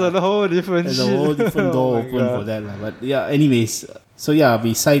there's a whole different door open for that. But yeah, anyways, so yeah,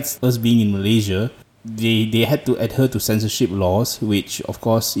 besides us being in Malaysia, they had to adhere to censorship laws, which of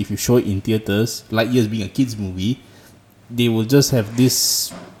course, if you show it in theaters, Lightyear being a kids movie, they will just have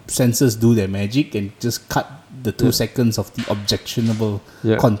this censors do their magic and just cut the 2 seconds of the objectionable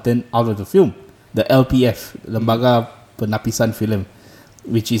content out of the film. The LPF, Lembaga Penapisan Film,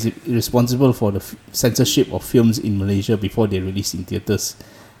 which is responsible for the censorship of films in Malaysia before they release in theaters.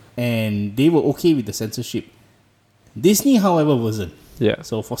 And they were okay with the censorship. Disney, however, wasn't. Yeah.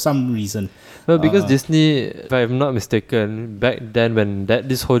 So for some reason. Well, because Disney, if I'm not mistaken, back then when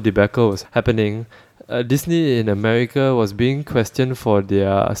this whole debacle was happening, Disney in America was being questioned for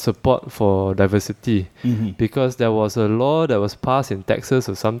their support for diversity, because there was a law that was passed in Texas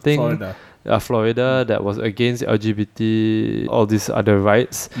or something, Florida, that was against LGBT, all these other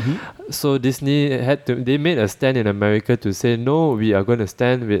rights. So Disney they made a stand in America to say, no, we are going to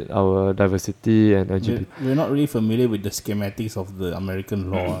stand with our diversity and LGBT. We're not really familiar with the schematics of the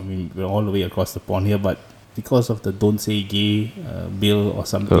American law. I mean, we're all the way across the pond here, but because of the Don't Say Gay bill or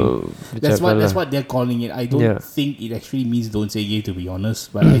something, that's what they're calling it. I don't think it actually means Don't Say Gay, to be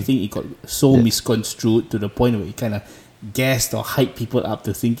honest, but I think it got so misconstrued to the point where it kind of gassed or hyped people up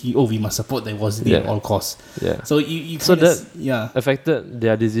to thinking, we must support diversity at all costs. So you that affected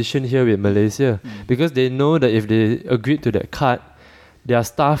their decision here with Malaysia, because they know that if they agreed to that cut, their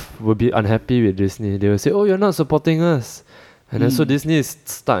staff will be unhappy with Disney. They will say, you're not supporting us. And then so Disney is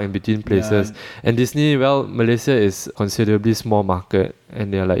stuck in between places. And Disney, Malaysia is considerably small market,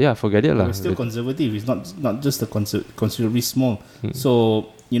 and they're like, forget it. We're still conservative. It's not just considerably small.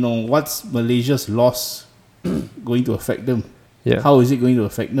 So, what's Malaysia's loss going to affect them? How is it going to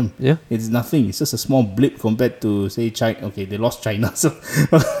affect them? It's nothing. It's just a small blip compared to, say, China. Okay, they lost China, so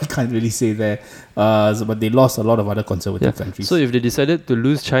I can't really say that. But they lost a lot of other conservative countries. So if they decided to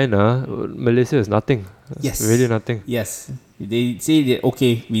lose China, Malaysia is nothing. Yes. Really nothing. Yes. They say that,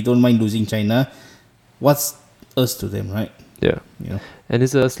 okay, we don't mind losing China. What's us to them, right? Yeah. You know? And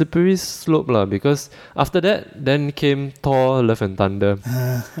it's a slippery slope lah, because after that, then came Thor, Love and Thunder.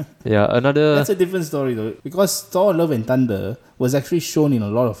 Yeah, another... That's a different story though, because Thor, Love and Thunder was actually shown in a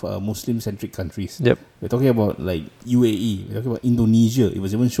lot of Muslim-centric countries. Yep. We're talking about like UAE, we're talking about Indonesia. It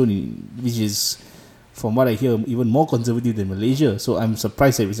was even shown in, which is, from what I hear, even more conservative than Malaysia. So I'm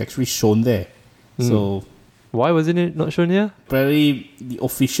surprised that it was actually shown there. So why wasn't it not shown here? probably the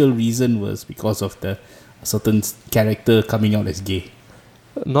official reason was because of the certain character coming out as gay.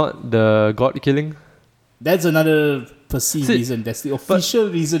 Not the god killing? That's another perceived See, reason. That's the official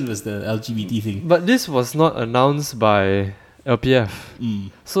reason was the LGBT thing. But this was not announced by LPF.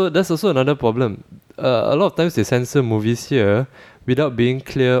 So that's also another problem. A lot of times they censor movies here without being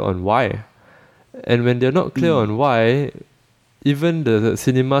clear on why. And when they're not clear on why, even the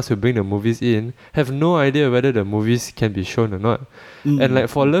cinemas who bring the movies in have no idea whether the movies can be shown or not. And like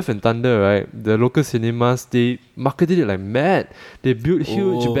for Love and Thunder, right, the local cinemas, they marketed it like mad. They built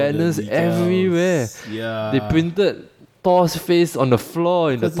huge banners everywhere. Yeah. They printed Thor's face on the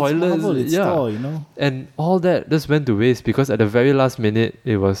floor in the toilets. It's Thor, you know. And all that just went to waste because at the very last minute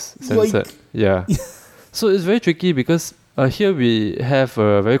it was censored. Yoink. Yeah. So it's very tricky because here we have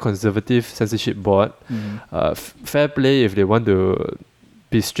a very conservative censorship board. Fair play if they want to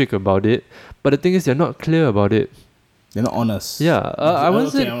be strict about it. But the thing is, they're not clear about it. They're not honest. Yeah, I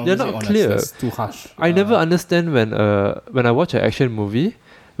won't say they're not honest. clear. That's too harsh. I never understand when I watch an action movie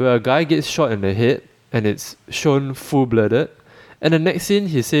where a guy gets shot in the head and it's shown full-blooded, and the next scene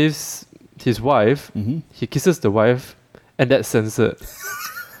he saves his wife, he kisses the wife, and that's censored.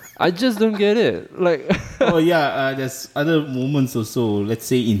 I just don't get it. Like, oh yeah, there's other moments also. Let's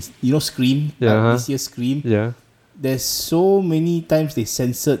say in Scream, this year's Scream. Yeah. There's so many times they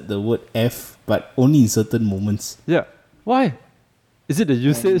censored the word F, but only in certain moments. Yeah. Why? Is it the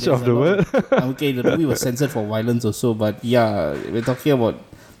usage of the word? Okay, the movie was censored for violence also, but yeah, we're talking about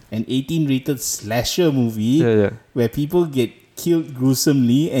an 18-rated slasher movie where people get killed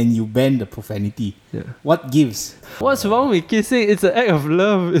gruesomely and you ban the profanity. Yeah. What gives? What's wrong with kissing? It's an act of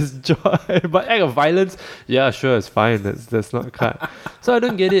love, it's joy. But act of violence, yeah, sure, it's fine. That's not cut. So I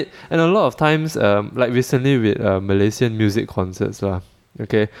don't get it. And a lot of times, like recently with Malaysian music concerts,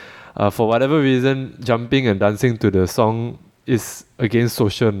 okay, for whatever reason, jumping and dancing to the song is against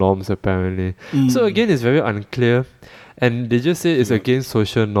social norms apparently. So again, it's very unclear. And they just say it's against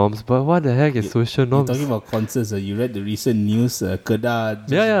social norms, but what the heck is social norms? You're talking about concerts. You read the recent news, Kedah just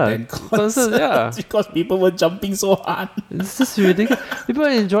banned concerts, because people were jumping so hard. It's just ridiculous. People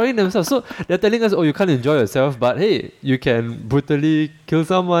are enjoying themselves. So they're telling us, oh, you can't enjoy yourself, but hey, you can brutally kill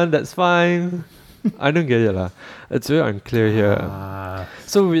someone, that's fine. I don't get it lah. It's very unclear here.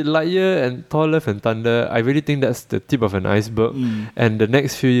 So with Lightyear and Thor Love and Thunder, I really think that's the tip of an iceberg. And the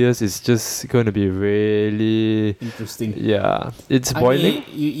next few years is just going to be really interesting. Yeah, it's boiling. I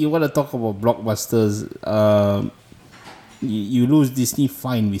mean, you want to talk about blockbusters? You lose Disney,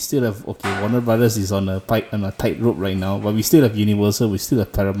 fine. We still have Warner Brothers is on a tightrope right now, but we still have Universal. We still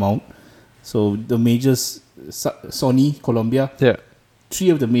have Paramount. So the majors, Sony, Columbia. Yeah.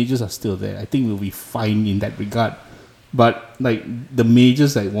 3 of the majors are still there. I think we'll be fine in that regard. But like the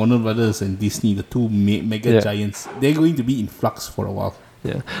majors like Warner Brothers and Disney, the two mega giants, they're going to be in flux for a while.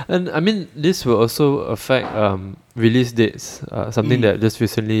 Yeah, and I mean this will also affect release dates. Something that just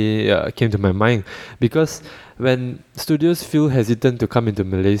recently came to my mind, because when studios feel hesitant to come into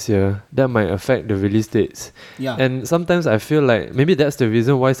Malaysia, that might affect the release dates. Yeah, and sometimes I feel like maybe that's the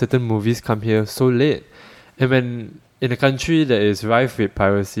reason why certain movies come here so late. And when in a country that is rife with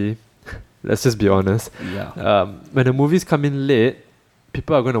piracy, let's just be honest. Yeah. When the movies come in late,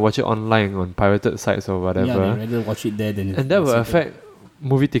 people are going to watch it online on pirated sites or whatever. Yeah, they rather watch it there than. And that will affect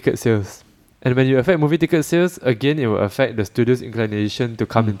movie ticket sales. And when you affect movie ticket sales, again, it will affect the studio's inclination to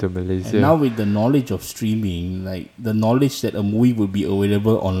come into Malaysia. And now with the knowledge of streaming, like the knowledge that a movie will be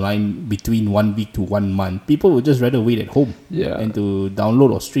available online between 1 week to 1 month, people would just rather wait at home and to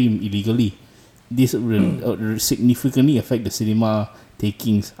download or stream illegally. This will significantly affect the cinema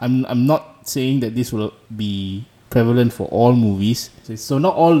takings. I'm not saying that this will be prevalent for all movies. So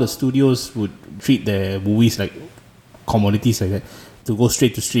not all the studios would treat their movies like commodities like that, to go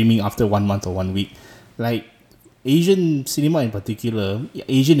straight to streaming after 1 month or 1 week. Like Asian cinema in particular,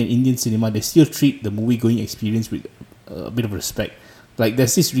 Asian and Indian cinema, they still treat the movie going experience with a bit of respect. Like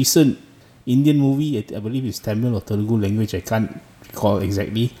there's this recent Indian movie, I believe it's Tamil or Telugu language, I can't recall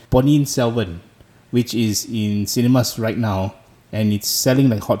exactly, Ponniyin Selvan, which is in cinemas right now, and it's selling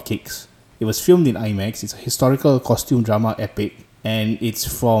like hotcakes. It was filmed in IMAX. It's a historical costume drama epic, and it's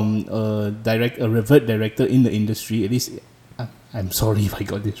from a revered director in the industry. At least I'm sorry if I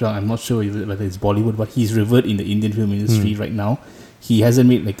got this wrong. I'm not sure whether it's Bollywood, but he's revered in the Indian film industry right now. He hasn't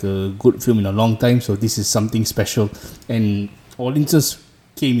made like a good film in a long time, so this is something special. And audiences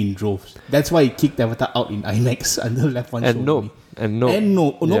came in droves. That's why he kicked Avatar out in IMAX under left one show. Nope.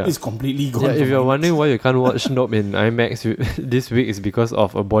 Nope is completely gone. Yeah, if you're wondering why you can't watch Nope in IMAX this week, is because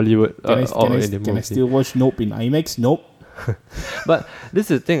of a Bollywood Can I still watch Nope in IMAX? Nope. But this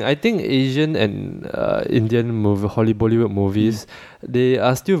is the thing. I think Asian and Indian Bollywood movies, they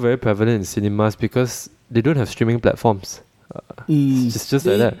are still very prevalent in cinemas because they don't have streaming platforms. It's just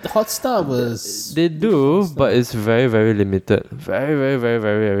like that. Hotstar was... They do, but it's very, very limited. Very, very, very,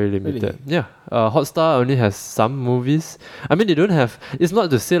 very, very limited. Really? Yeah. Hotstar only has some movies. I mean, they don't have... It's not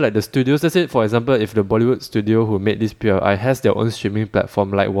to say like the studios... Let's say, for example, if the Bollywood studio who made this PLI has their own streaming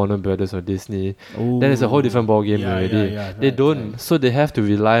platform like Warner Brothers or Disney, then it's a whole different ballgame already. They don't. So they have to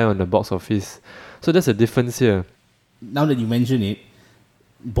rely on the box office. So there's a difference here. Now that you mention it,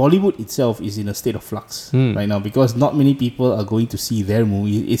 Bollywood itself is in a state of flux right now because not many people are going to see their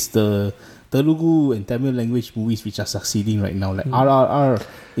movies. It's the Telugu and Tamil language movies which are succeeding right now. Like RRR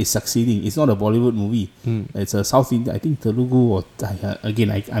is succeeding. It's not a Bollywood movie. It's a South Indian, I think Telugu or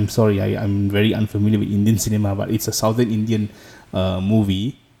again, I'm sorry, I'm very unfamiliar with Indian cinema, but it's a Southern Indian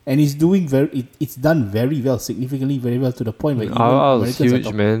movie. And it's doing it's done very well, significantly very well to the point where even Americans huge,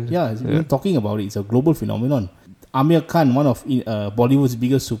 are man. Even talking about it. It's a global phenomenon. Amir Khan, one of Bollywood's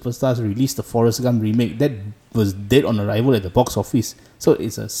biggest superstars, released the Forrest Gump remake that was dead on arrival at the box office. So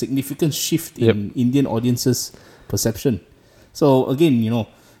it's a significant shift in Indian audiences' perception. So again,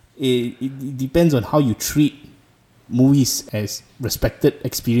 it depends on how you treat movies as respected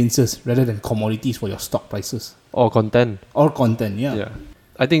experiences rather than commodities for your stock prices. Or content. Yeah.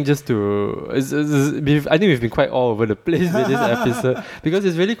 I think I think we've been quite all over the place with this episode because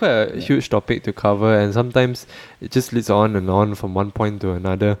it's really quite a huge topic to cover, and sometimes it just leads on and on from one point to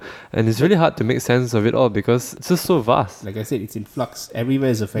another, and it's really hard to make sense of it all because it's just so vast. Like I said, it's in flux. Everywhere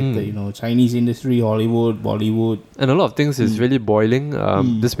is affected. Chinese industry, Hollywood, Bollywood, and a lot of things is really boiling,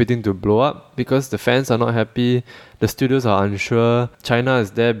 just waiting to blow up because the fans are not happy, the studios are unsure. China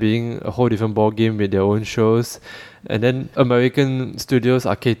is there being a whole different ball game with their own shows. And then American studios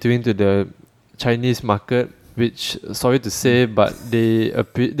are catering to the Chinese market, which, sorry to say, but they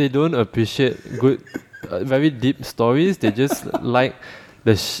don't appreciate good, very deep stories. They just like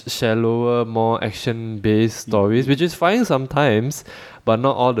the shallower, more action-based stories, which is fine sometimes, but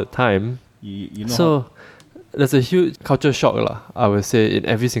not all the time. So there's a huge culture shock, I would say, in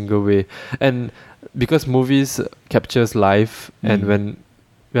every single way. And because movies captures life, and when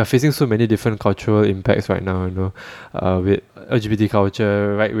we are facing so many different cultural impacts right now, with LGBT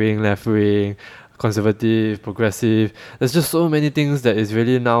culture, right wing, left wing, conservative, progressive. There's just so many things that is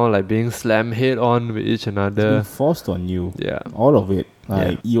really now like being slammed head on with each another. It's being forced on you. Yeah. All of it.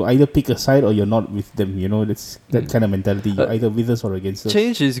 You either pick a side or you're not with them. That's that kind of mentality. You're either with us or against us.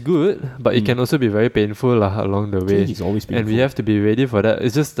 Change is good, but it can also be very painful along the way. Change is always painful. And we have to be ready for that.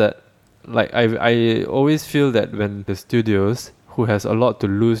 It's just that, like, I always feel that when the studios who has a lot to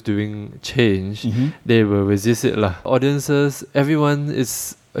lose doing change, they will resist it. Audiences, everyone,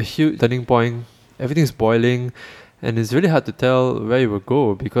 is a huge turning point. Everything's boiling, and it's really hard to tell where it will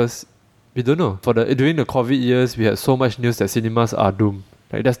go because we don't know. During the COVID years, we had so much news that cinemas are doomed.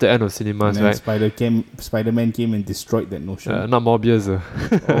 Like, that's the end of cinemas, and then right? Spider-Man came and destroyed that notion. Not Morbius.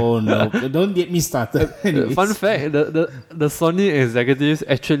 Oh no! Don't get me started. Fun fact: the Sony executives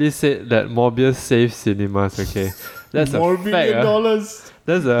actually said that Morbius saved cinemas. Okay, that's more a fact. $1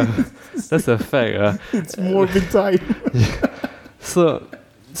 billion. That's a fact. It's more big time. So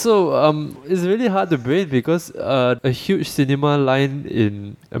it's really hard to breathe because a huge cinema line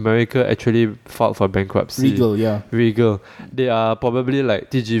in America actually filed for bankruptcy. Regal. They are probably like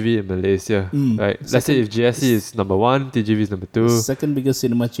TGV in Malaysia, right? Let's say if GSC is number 1, TGV is number 2. Second biggest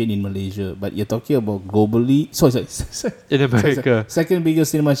cinema chain in Malaysia, but you're talking about globally. Sorry. In America. Second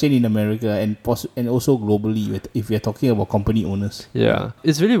biggest cinema chain in America and also globally if you're talking about company owners. Yeah.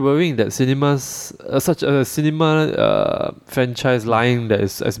 It's really worrying that cinemas, such a cinema franchise line that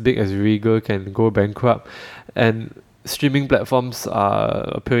is as big as Regal can go bankrupt, and streaming platforms are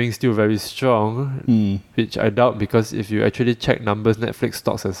appearing still very strong, which I doubt because if you actually check numbers, Netflix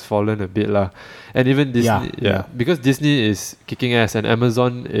stocks has fallen a bit and even Disney, because Disney is kicking ass and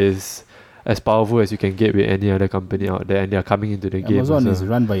Amazon is as powerful as you can get with any other company out there, and they are coming into the game. Amazon is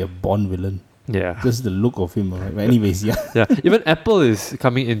run by a Bond villain. Yeah, just the look of him. Right? But anyways, even Apple is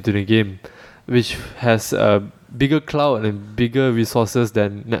coming into the game, which has a bigger cloud and bigger resources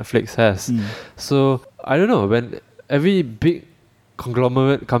than Netflix has. So I don't know, when every big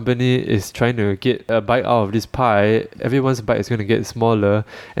conglomerate company is trying to get a bite out of this pie, everyone's bite is going to get smaller,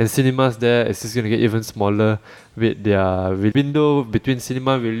 and cinemas there is just going to get even smaller with their window between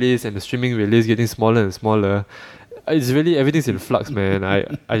cinema release and the streaming release getting smaller and smaller. It's really, everything's in flux, man.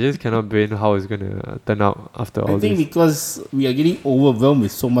 I just cannot brain how it's going to turn out after all I think this. because we are getting overwhelmed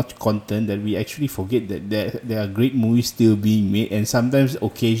with so much content that we actually forget that there are great movies still being made, and sometimes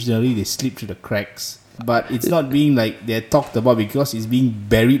occasionally they slip through the cracks. But it's not being like they're talked about because it's being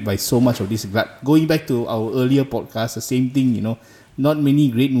buried by so much of this. Going back to our earlier podcast, the same thing, you know, not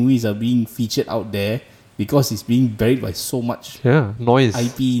many great movies are being featured out there because it's being buried by so much Noise.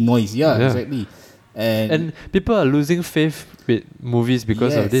 IP noise. Yeah, exactly. And people are losing faith with movies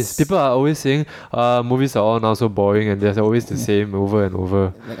because of this. People are always saying, movies are all now so boring and they're always the same over and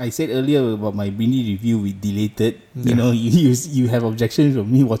over. Like I said earlier about my Bindi review with Deleted, you know, you have objections of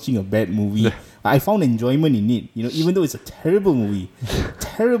me watching a bad movie. I found enjoyment in it, you know, even though it's a terrible movie.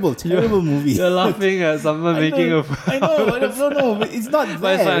 terrible movie. You're laughing at someone making a... I know, no, it's not bad.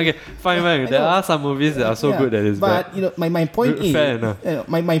 But it's fine, okay, fine. There are some movies that are so good that it's bad. But, you know, my point is... Fair enough.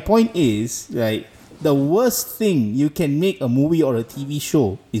 My point is, right, the worst thing you can make a movie or a TV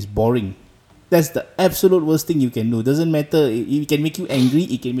show is boring. That's the absolute worst thing you can do. Doesn't matter. It can make you angry.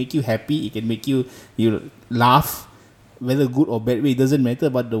 It can make you happy. It can make you laugh. Whether good or bad way, it doesn't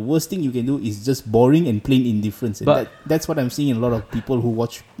matter. But the worst thing you can do is just boring and plain indifference. And that's what I'm seeing in a lot of people who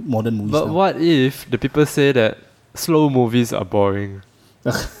watch modern movies. But now. what if the people say that slow movies are boring?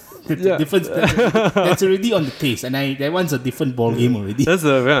 Difference, that's already on the taste, and that one's a different ball game already. That's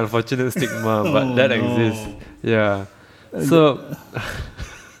a very unfortunate stigma, but that exists. Yeah. So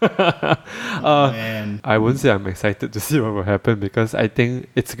Man. I won't say I'm excited to see what will happen because I think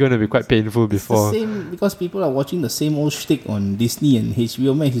it's going to be quite painful before. It's the same because people are watching the same old shtick on Disney and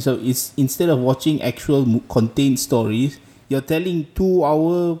HBO Max. So it's instead of watching actual contained stories, you're telling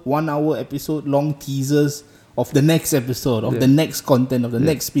 2-hour, 1-hour episode long teasers of the next episode, of the next content, of the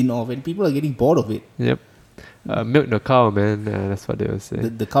next spin-off, and people are getting bored of it. Yep. Milk the cow, man. That's what they will say.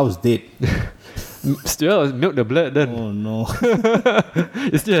 The cow's dead. Still, milk the blood then. Oh no.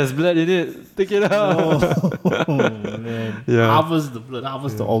 It still has blood in it. Take it out. Oh man. Yeah. Harvest the blood,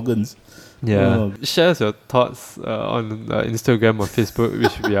 harvest the organs. Yeah. Share us your thoughts on Instagram or Facebook,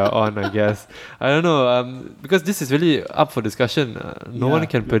 which we are on, I guess. I don't know, because this is really up for discussion. No one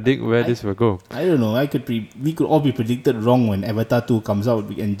can predict where this will go. I don't know. We could all be predicted wrong when Avatar 2 comes out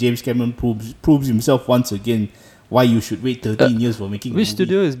and James Cameron proves himself once again why you should wait 13 years for making a movie. Which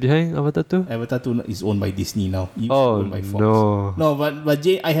studio is behind Avatar 2? Avatar 2 is owned by Disney now. It's Oh, owned by Fox. no. No, but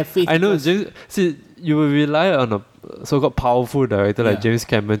Jay, I have faith. I know, because- James. See, you will rely on a so-called powerful director like James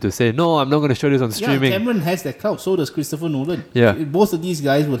Cameron to say, no, I'm not going to show this on streaming. Yeah, Cameron has that clout. So does Christopher Nolan. Yeah. Both of these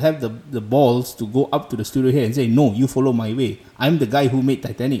guys would have the balls to go up to the studio here and say, no, you follow my way. I'm the guy who made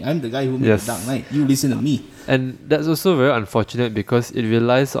Titanic. I'm the guy who made The Dark Knight. You listen to me. And that's also very unfortunate because it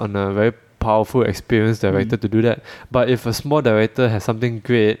relies on a very powerful, experienced director to do that. But if a small director has something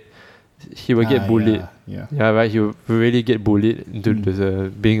great, he will get bullied. Yeah. Right. He will really get bullied into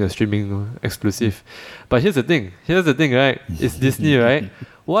being a streaming exclusive. But here's the thing, right? It's Disney, right?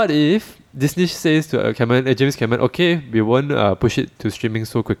 What if Disney says to James Cameron, okay, we won't push it to streaming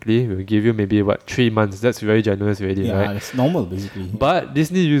so quickly. We'll give you maybe 3 months. That's very generous already, right? Yeah, it's normal basically. But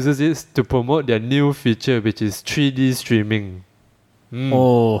Disney uses it to promote their new feature, which is 3D streaming.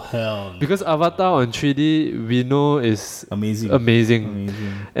 Oh hell! Because Avatar on 3D we know is Amazing.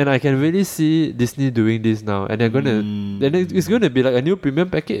 And I can really see Disney doing this now, and they're gonna then it's gonna be like a new premium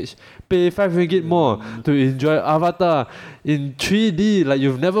package. Pay RM5 more to enjoy Avatar in 3D like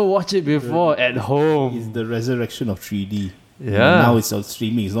you've never watched it before at home. It's the resurrection of 3D. Yeah. Now it's on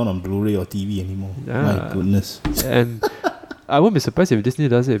streaming. It's not on Blu-ray or TV anymore. Yeah. My goodness. And I won't be surprised if Disney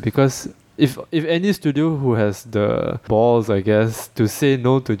does it because if any studio who has the balls, I guess, to say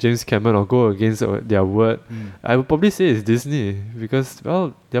no to James Cameron or go against their word, I would probably say it's Disney because,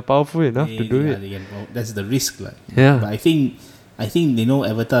 well, they're powerful enough to do it. That's the risk, like. Yeah. But I think they know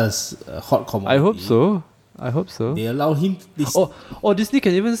Avatar's hot commodity. I hope so. They allow him. Or Disney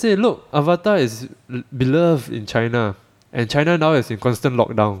can even say, look, Avatar is beloved in China, and China now is in constant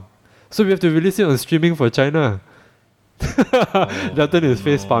lockdown, so we have to release it on streaming for China. Dalton is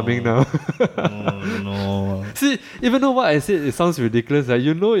face palming now. Oh no. See, even though what I said it sounds ridiculous, like,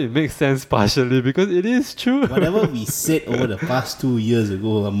 you know it makes sense partially because it is true. Whatever we said over the past 2 years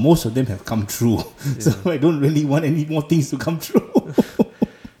ago, most of them have come true. So I don't really want any more things to come true.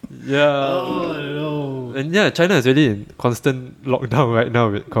 Yeah. Oh no. And yeah, China is really in constant lockdown right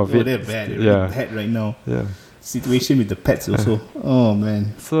now with COVID. Oh, they're bad. They're Yeah. really bad right now. Yeah. situation with the pets also. Oh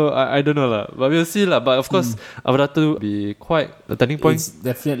man. So I don't know lah, but we'll see lah. But of course, Avatar 2 will be quite a turning point. It's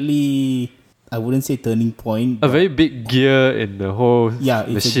definitely, I wouldn't say turning point. A very big gear in the whole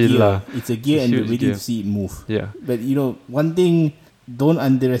it's machine a gear. lah. It's a gear, A and we're huge waiting gear. to see it move. Yeah, But one thing, don't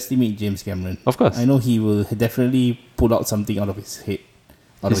underestimate James Cameron. of course. I know he will definitely pull out something out of his head.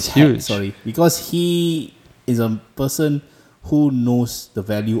 Out of It's his head, huge. sorry. Because he is a person who knows the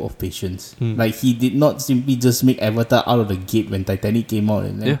value of patience. Like, he did not simply just make Avatar out of the gate when Titanic came out.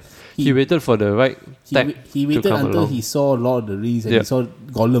 And then Yeah. He waited for the right tech he to waited come until along. he saw Lord of the Rings and Yeah. he saw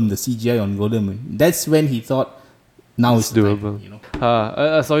Gollum, the CGI on Gollum. That's when he thought, now it's the time,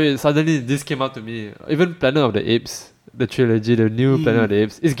 doable. Sorry, suddenly this came out to me. Even Planet of the Apes, the trilogy, the new Planet of the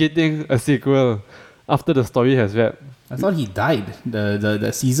Apes, is getting a sequel after the story has wrapped. I thought he died. The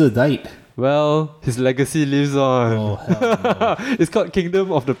Caesar died. Well, his legacy lives on. Oh, hell no. It's called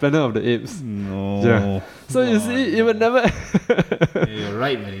Kingdom of the Planet of the Apes. No. Yeah. So you see, it would never. Yeah, you're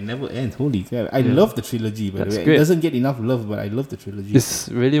right, man. It never ends. Holy crap. I love the trilogy, by the That's way. great. It doesn't get enough love, but I love the trilogy. It's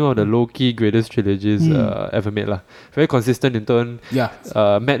really one of the low-key greatest trilogies ever made lah. Very consistent in tone. Yeah.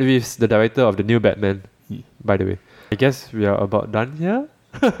 Matt Reeves, the director of the new Batman, by the way. I guess we are about done here.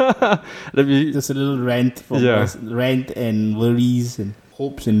 Let me. Just a little rant from Yeah. us. Rant and worries and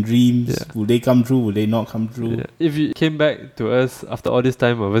hopes and dreams. Yeah. Will they come true? Will they not come true? Yeah. If you came back to us after all this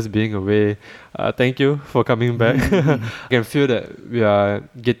time of us being away, thank you for coming back. I can feel that we are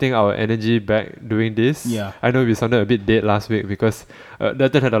getting our energy back doing this. Yeah. I know we sounded a bit dead last week because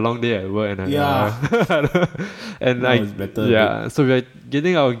Dalton had a long day at work and and Now it's better, yeah, so we are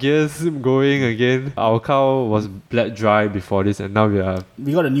getting our gears going again. Our cow was bled dry before this, and now we are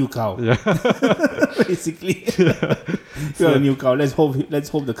We got a new cow. yeah. Basically. We got a new cow. Let's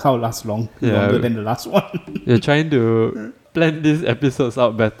hope the cow lasts longer than the last one. We're trying to plan these episodes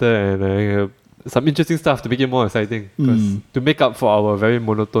out better and some interesting stuff to make it more exciting. To make up for our very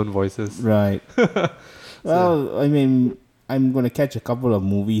monotone voices. Right. Well, I mean, I'm gonna catch a couple of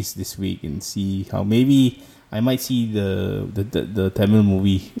movies this week and see how maybe I might see the Tamil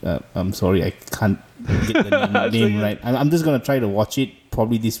movie. I'm sorry, I can't get the name right. I'm just gonna try to watch it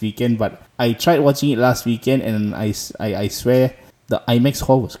probably this weekend. But I tried watching it last weekend, and I swear the IMAX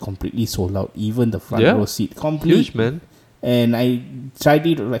hall was completely sold out. Even the front row seat, complete. Huge, man. And I tried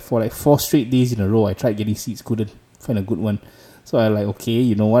it for 4 straight days in a row. I tried getting seats, couldn't find a good one. So I like, okay,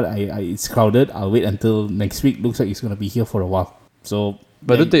 you know what? It's crowded. I'll wait until next week. Looks like it's gonna be here for a while. So,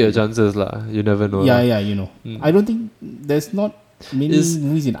 But don't take your chances, lah. You never know. yeah, lah. yeah, you know. I don't think there's not many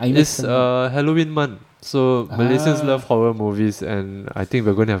movies in IMAX. It's Halloween month. So Malaysians love horror movies, and I think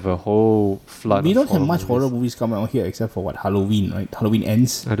we're going to have a whole flood. We of don't have horror much movies. horror movies coming out here except for Halloween, right? Halloween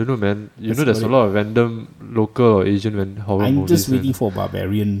ends. I don't know, man. You That's know, there's a about lot of random local or Asian horror I'm movies. just and waiting for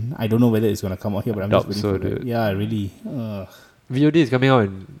Barbarian. I don't know whether it's gonna come out here, but I'm Doubt just so, waiting for it. dude. Yeah, really. VOD is coming out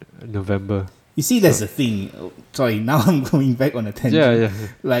in November. You see, that's the thing. Sorry, now I'm going back on a tangent. Yeah.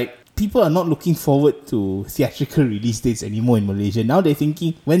 Like, people are not looking forward to theatrical release dates anymore in Malaysia. Now they're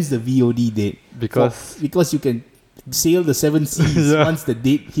thinking, when's the VOD date? Because you can sail the 7 seas once the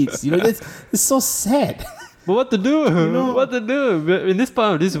date hits. You know, it's so sad. But what to do? What to do? In this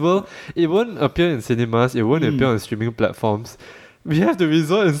part of this world, it won't appear in cinemas. It won't appear on streaming platforms. We have to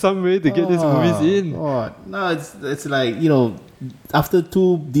resort in some way to get these movies in. God. No, it's like, you know, after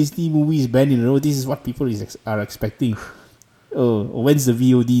 2 Disney movies banned in a row, this is what people are expecting. Oh, when's the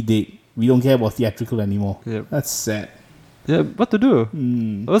VOD date? We don't care about theatrical anymore. Yep. That's sad. Yeah, what to do?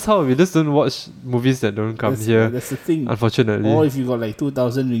 That's how we just don't watch movies that don't come here. That's the thing. Unfortunately. Or if you got like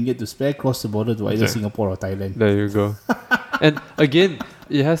 2,000 ringgit to spare, cross the border to either Singapore or Thailand. There you go. And again,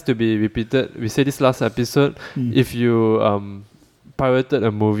 it has to be repeated. We said this last episode. If you pirated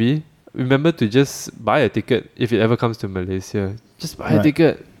a movie, remember to just buy a ticket if it ever comes to Malaysia. Just buy a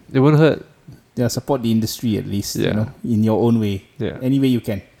ticket. It won't hurt. Yeah, support the industry at least, Yeah. you know, in your own way. Yeah. Any way you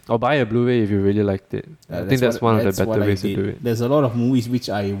can. Or buy a Blu-ray if you really liked it. I think that's one of the better ways to do it. There's a lot of movies which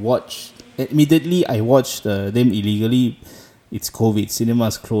I watch. Admittedly, I watched them illegally. It's COVID.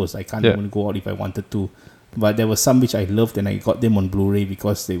 Cinemas closed. I can't even go out if I wanted to. But there were some which I loved, and I got them on Blu-ray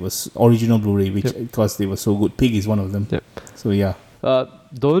because they was original Blu-ray, because they were so good. Pig is one of them. Yep. So yeah.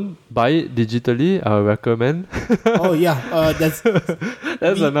 Don't buy it digitally. I recommend. Oh yeah, that's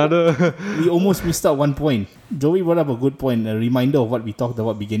another. We almost missed out one point. Joey brought up a good point, a reminder of what we talked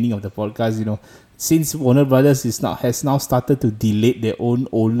about beginning of the podcast. You know, since Warner Brothers has now started to delete their own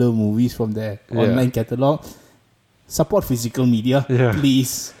older movies from their online catalog, support physical media,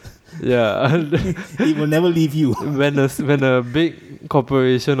 please. Yeah. It will never leave you. when a big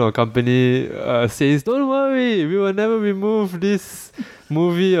corporation or company says, "Don't worry, we will never remove this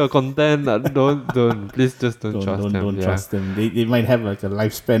movie or content," please just don't trust them. Don't Yeah. trust them. They might have like a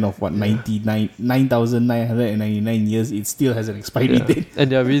lifespan of what 9,999 years. It still has an expiry Yeah. date.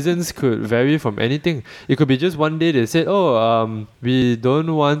 And their reasons could vary from anything. It could be just one day they said, we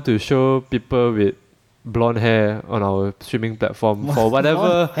don't want to show people with blonde hair on our streaming platform for whatever.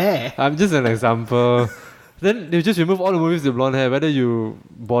 Blonde hair? I'm just an example. Then they just remove all the movies with blonde hair, whether you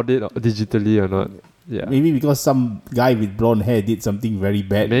bought it digitally or not. Yeah. Maybe because some guy with blonde hair did something very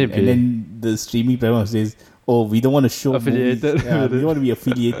bad, Maybe. and then the streaming platform says, "Oh, we don't want to show Affiliated movies. Yeah, with we it." don't want to be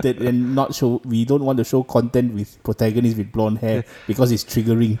affiliated and not show. We don't want to show content with protagonists with blonde hair because it's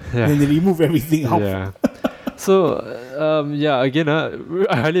triggering." Yeah. And they remove everything out. Yeah. So, again, I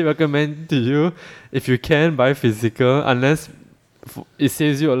highly recommend to you, if you can, buy physical, unless it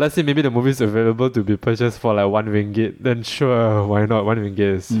saves you, or let's say maybe the movie is available to be purchased for like 1 ringgit, then sure, why not? 1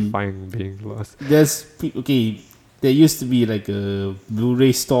 ringgit is fine being lost. There used to be like a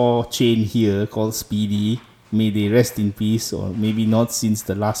Blu-ray store chain here called Speedy. May they rest in peace, or maybe not since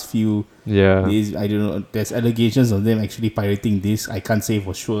the last few Yeah. days. I don't know. There's allegations of them actually pirating discs. I can't say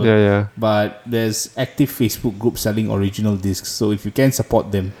for sure. Yeah. But there's active Facebook groups selling original discs. So if you can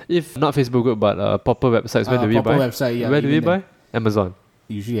support them. If not Facebook group, but proper websites, where do we proper buy? website, yeah, Where do we even buy? Amazon.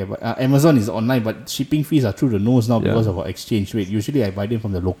 Usually I buy, Amazon is online, but shipping fees are through the nose now Yeah. because of our exchange rate. Usually I buy them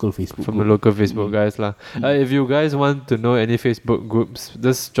from the local Facebook From group. the local Facebook guys lah. If you guys want to know any Facebook groups,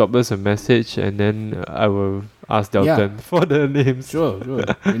 just drop us a message and then I will ask Delton for the names. Sure.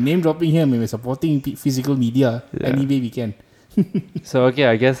 We're name dropping here, we're supporting physical media any way we can. So okay,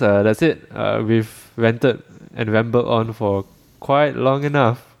 I guess that's it. We've ranted and rambled on for quite long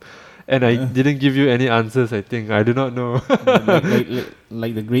enough. And I didn't give you any answers, I think. I do not know.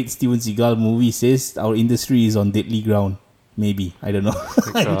 like the great Steven Seagal movie says, our industry is on deadly ground. Maybe. I don't know.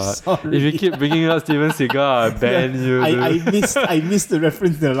 I'm God. sorry. If you keep bringing up Steven Seagal, I ban you. I missed the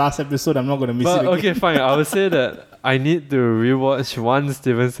reference in the last episode. I'm not going to miss But it again. okay, fine. I would say that I need to rewatch one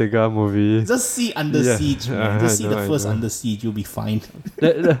Steven Seagal movie. Just see Under Yeah. Siege, man. Just see I the know. first Under Siege. You'll be fine.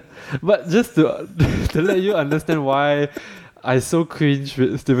 But just to let you understand why I so cringe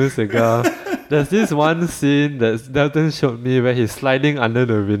with Steven Seagal, there's this one scene that Delton showed me where he's sliding under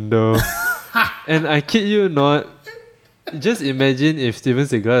the window. And I kid you not, just imagine if Steven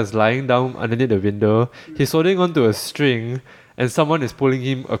Seagal is lying down underneath the window, he's holding onto a string, and someone is pulling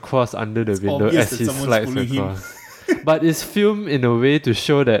him across under the window obvious as that he someone's slides pulling him. across. But it's filmed in a way to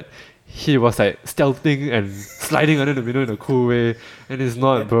show that he was like stealthing and sliding under the window in a cool way, and it's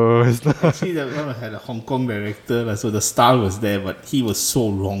not, bro. It's not. Actually, that one had a Hong Kong director, so the style was there, but he was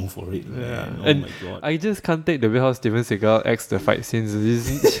so wrong for it. Man. Oh And my god. I just can't take the way how Steven Seagal acts the fight scenes.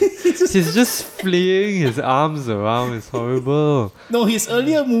 He's just fleeing his arms around. It's horrible. No, his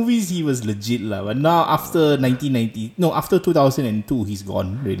earlier movies he was legit lah, but now after 2002 he's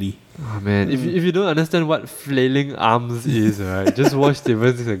gone really. Oh man, if you don't understand what flailing arms is, right, just watch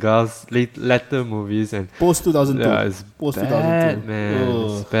Steven Seagal's later movies and Post 2002. yeah, it's Post bad, 2002. man.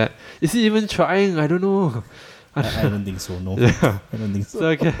 Oh. It's bad. Is he even trying? I don't know. I don't think so. No, Yeah. I don't think so. So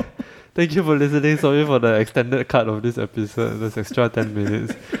okay. Thank you for listening. Sorry for the extended cut of this episode. This extra 10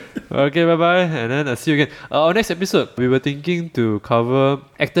 minutes. Okay, bye bye. And then I'll see you again. Our next episode, we were thinking to cover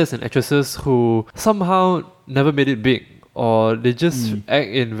actors and actresses who somehow never made it big, or they just act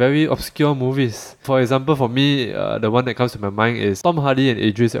in very obscure movies. For example, for me, the one that comes to my mind is Tom Hardy and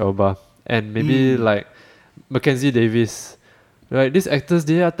Idris Elba, and maybe like Mackenzie Davis. Right, these actors,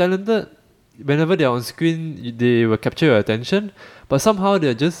 they are talented. Whenever they are on screen, they will capture your attention, but somehow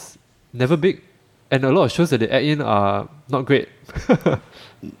they're just never big. And a lot of shows that they act in are not great.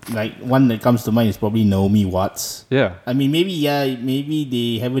 Like one that comes to mind is probably Naomi Watts. Yeah. I mean, maybe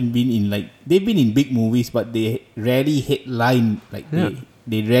they haven't been in they've been in big movies, but they rarely headline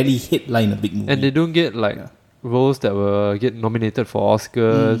they rarely headline a big movie. And they don't get roles that will get nominated for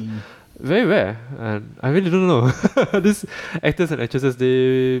Oscars. Very rare. And I really don't know. These actors and actresses,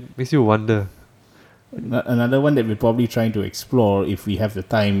 they makes you wonder. Another one that we're probably trying to explore if we have the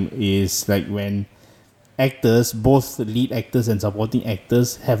time is like when actors, both the lead actors and supporting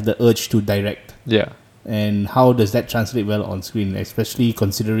actors, have the urge to direct. Yeah. And how does that translate well on screen, especially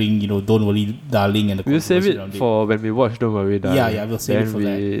considering, Don't Worry Darling and the We'll save controversy around it for when we watch Don't Worry Darling. Yeah, we'll save it for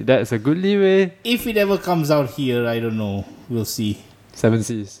that. That's a good leeway. If it ever comes out here, I don't know. We'll see. 7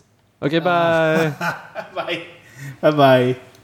 Seas. Okay, bye. Bye. Bye-bye.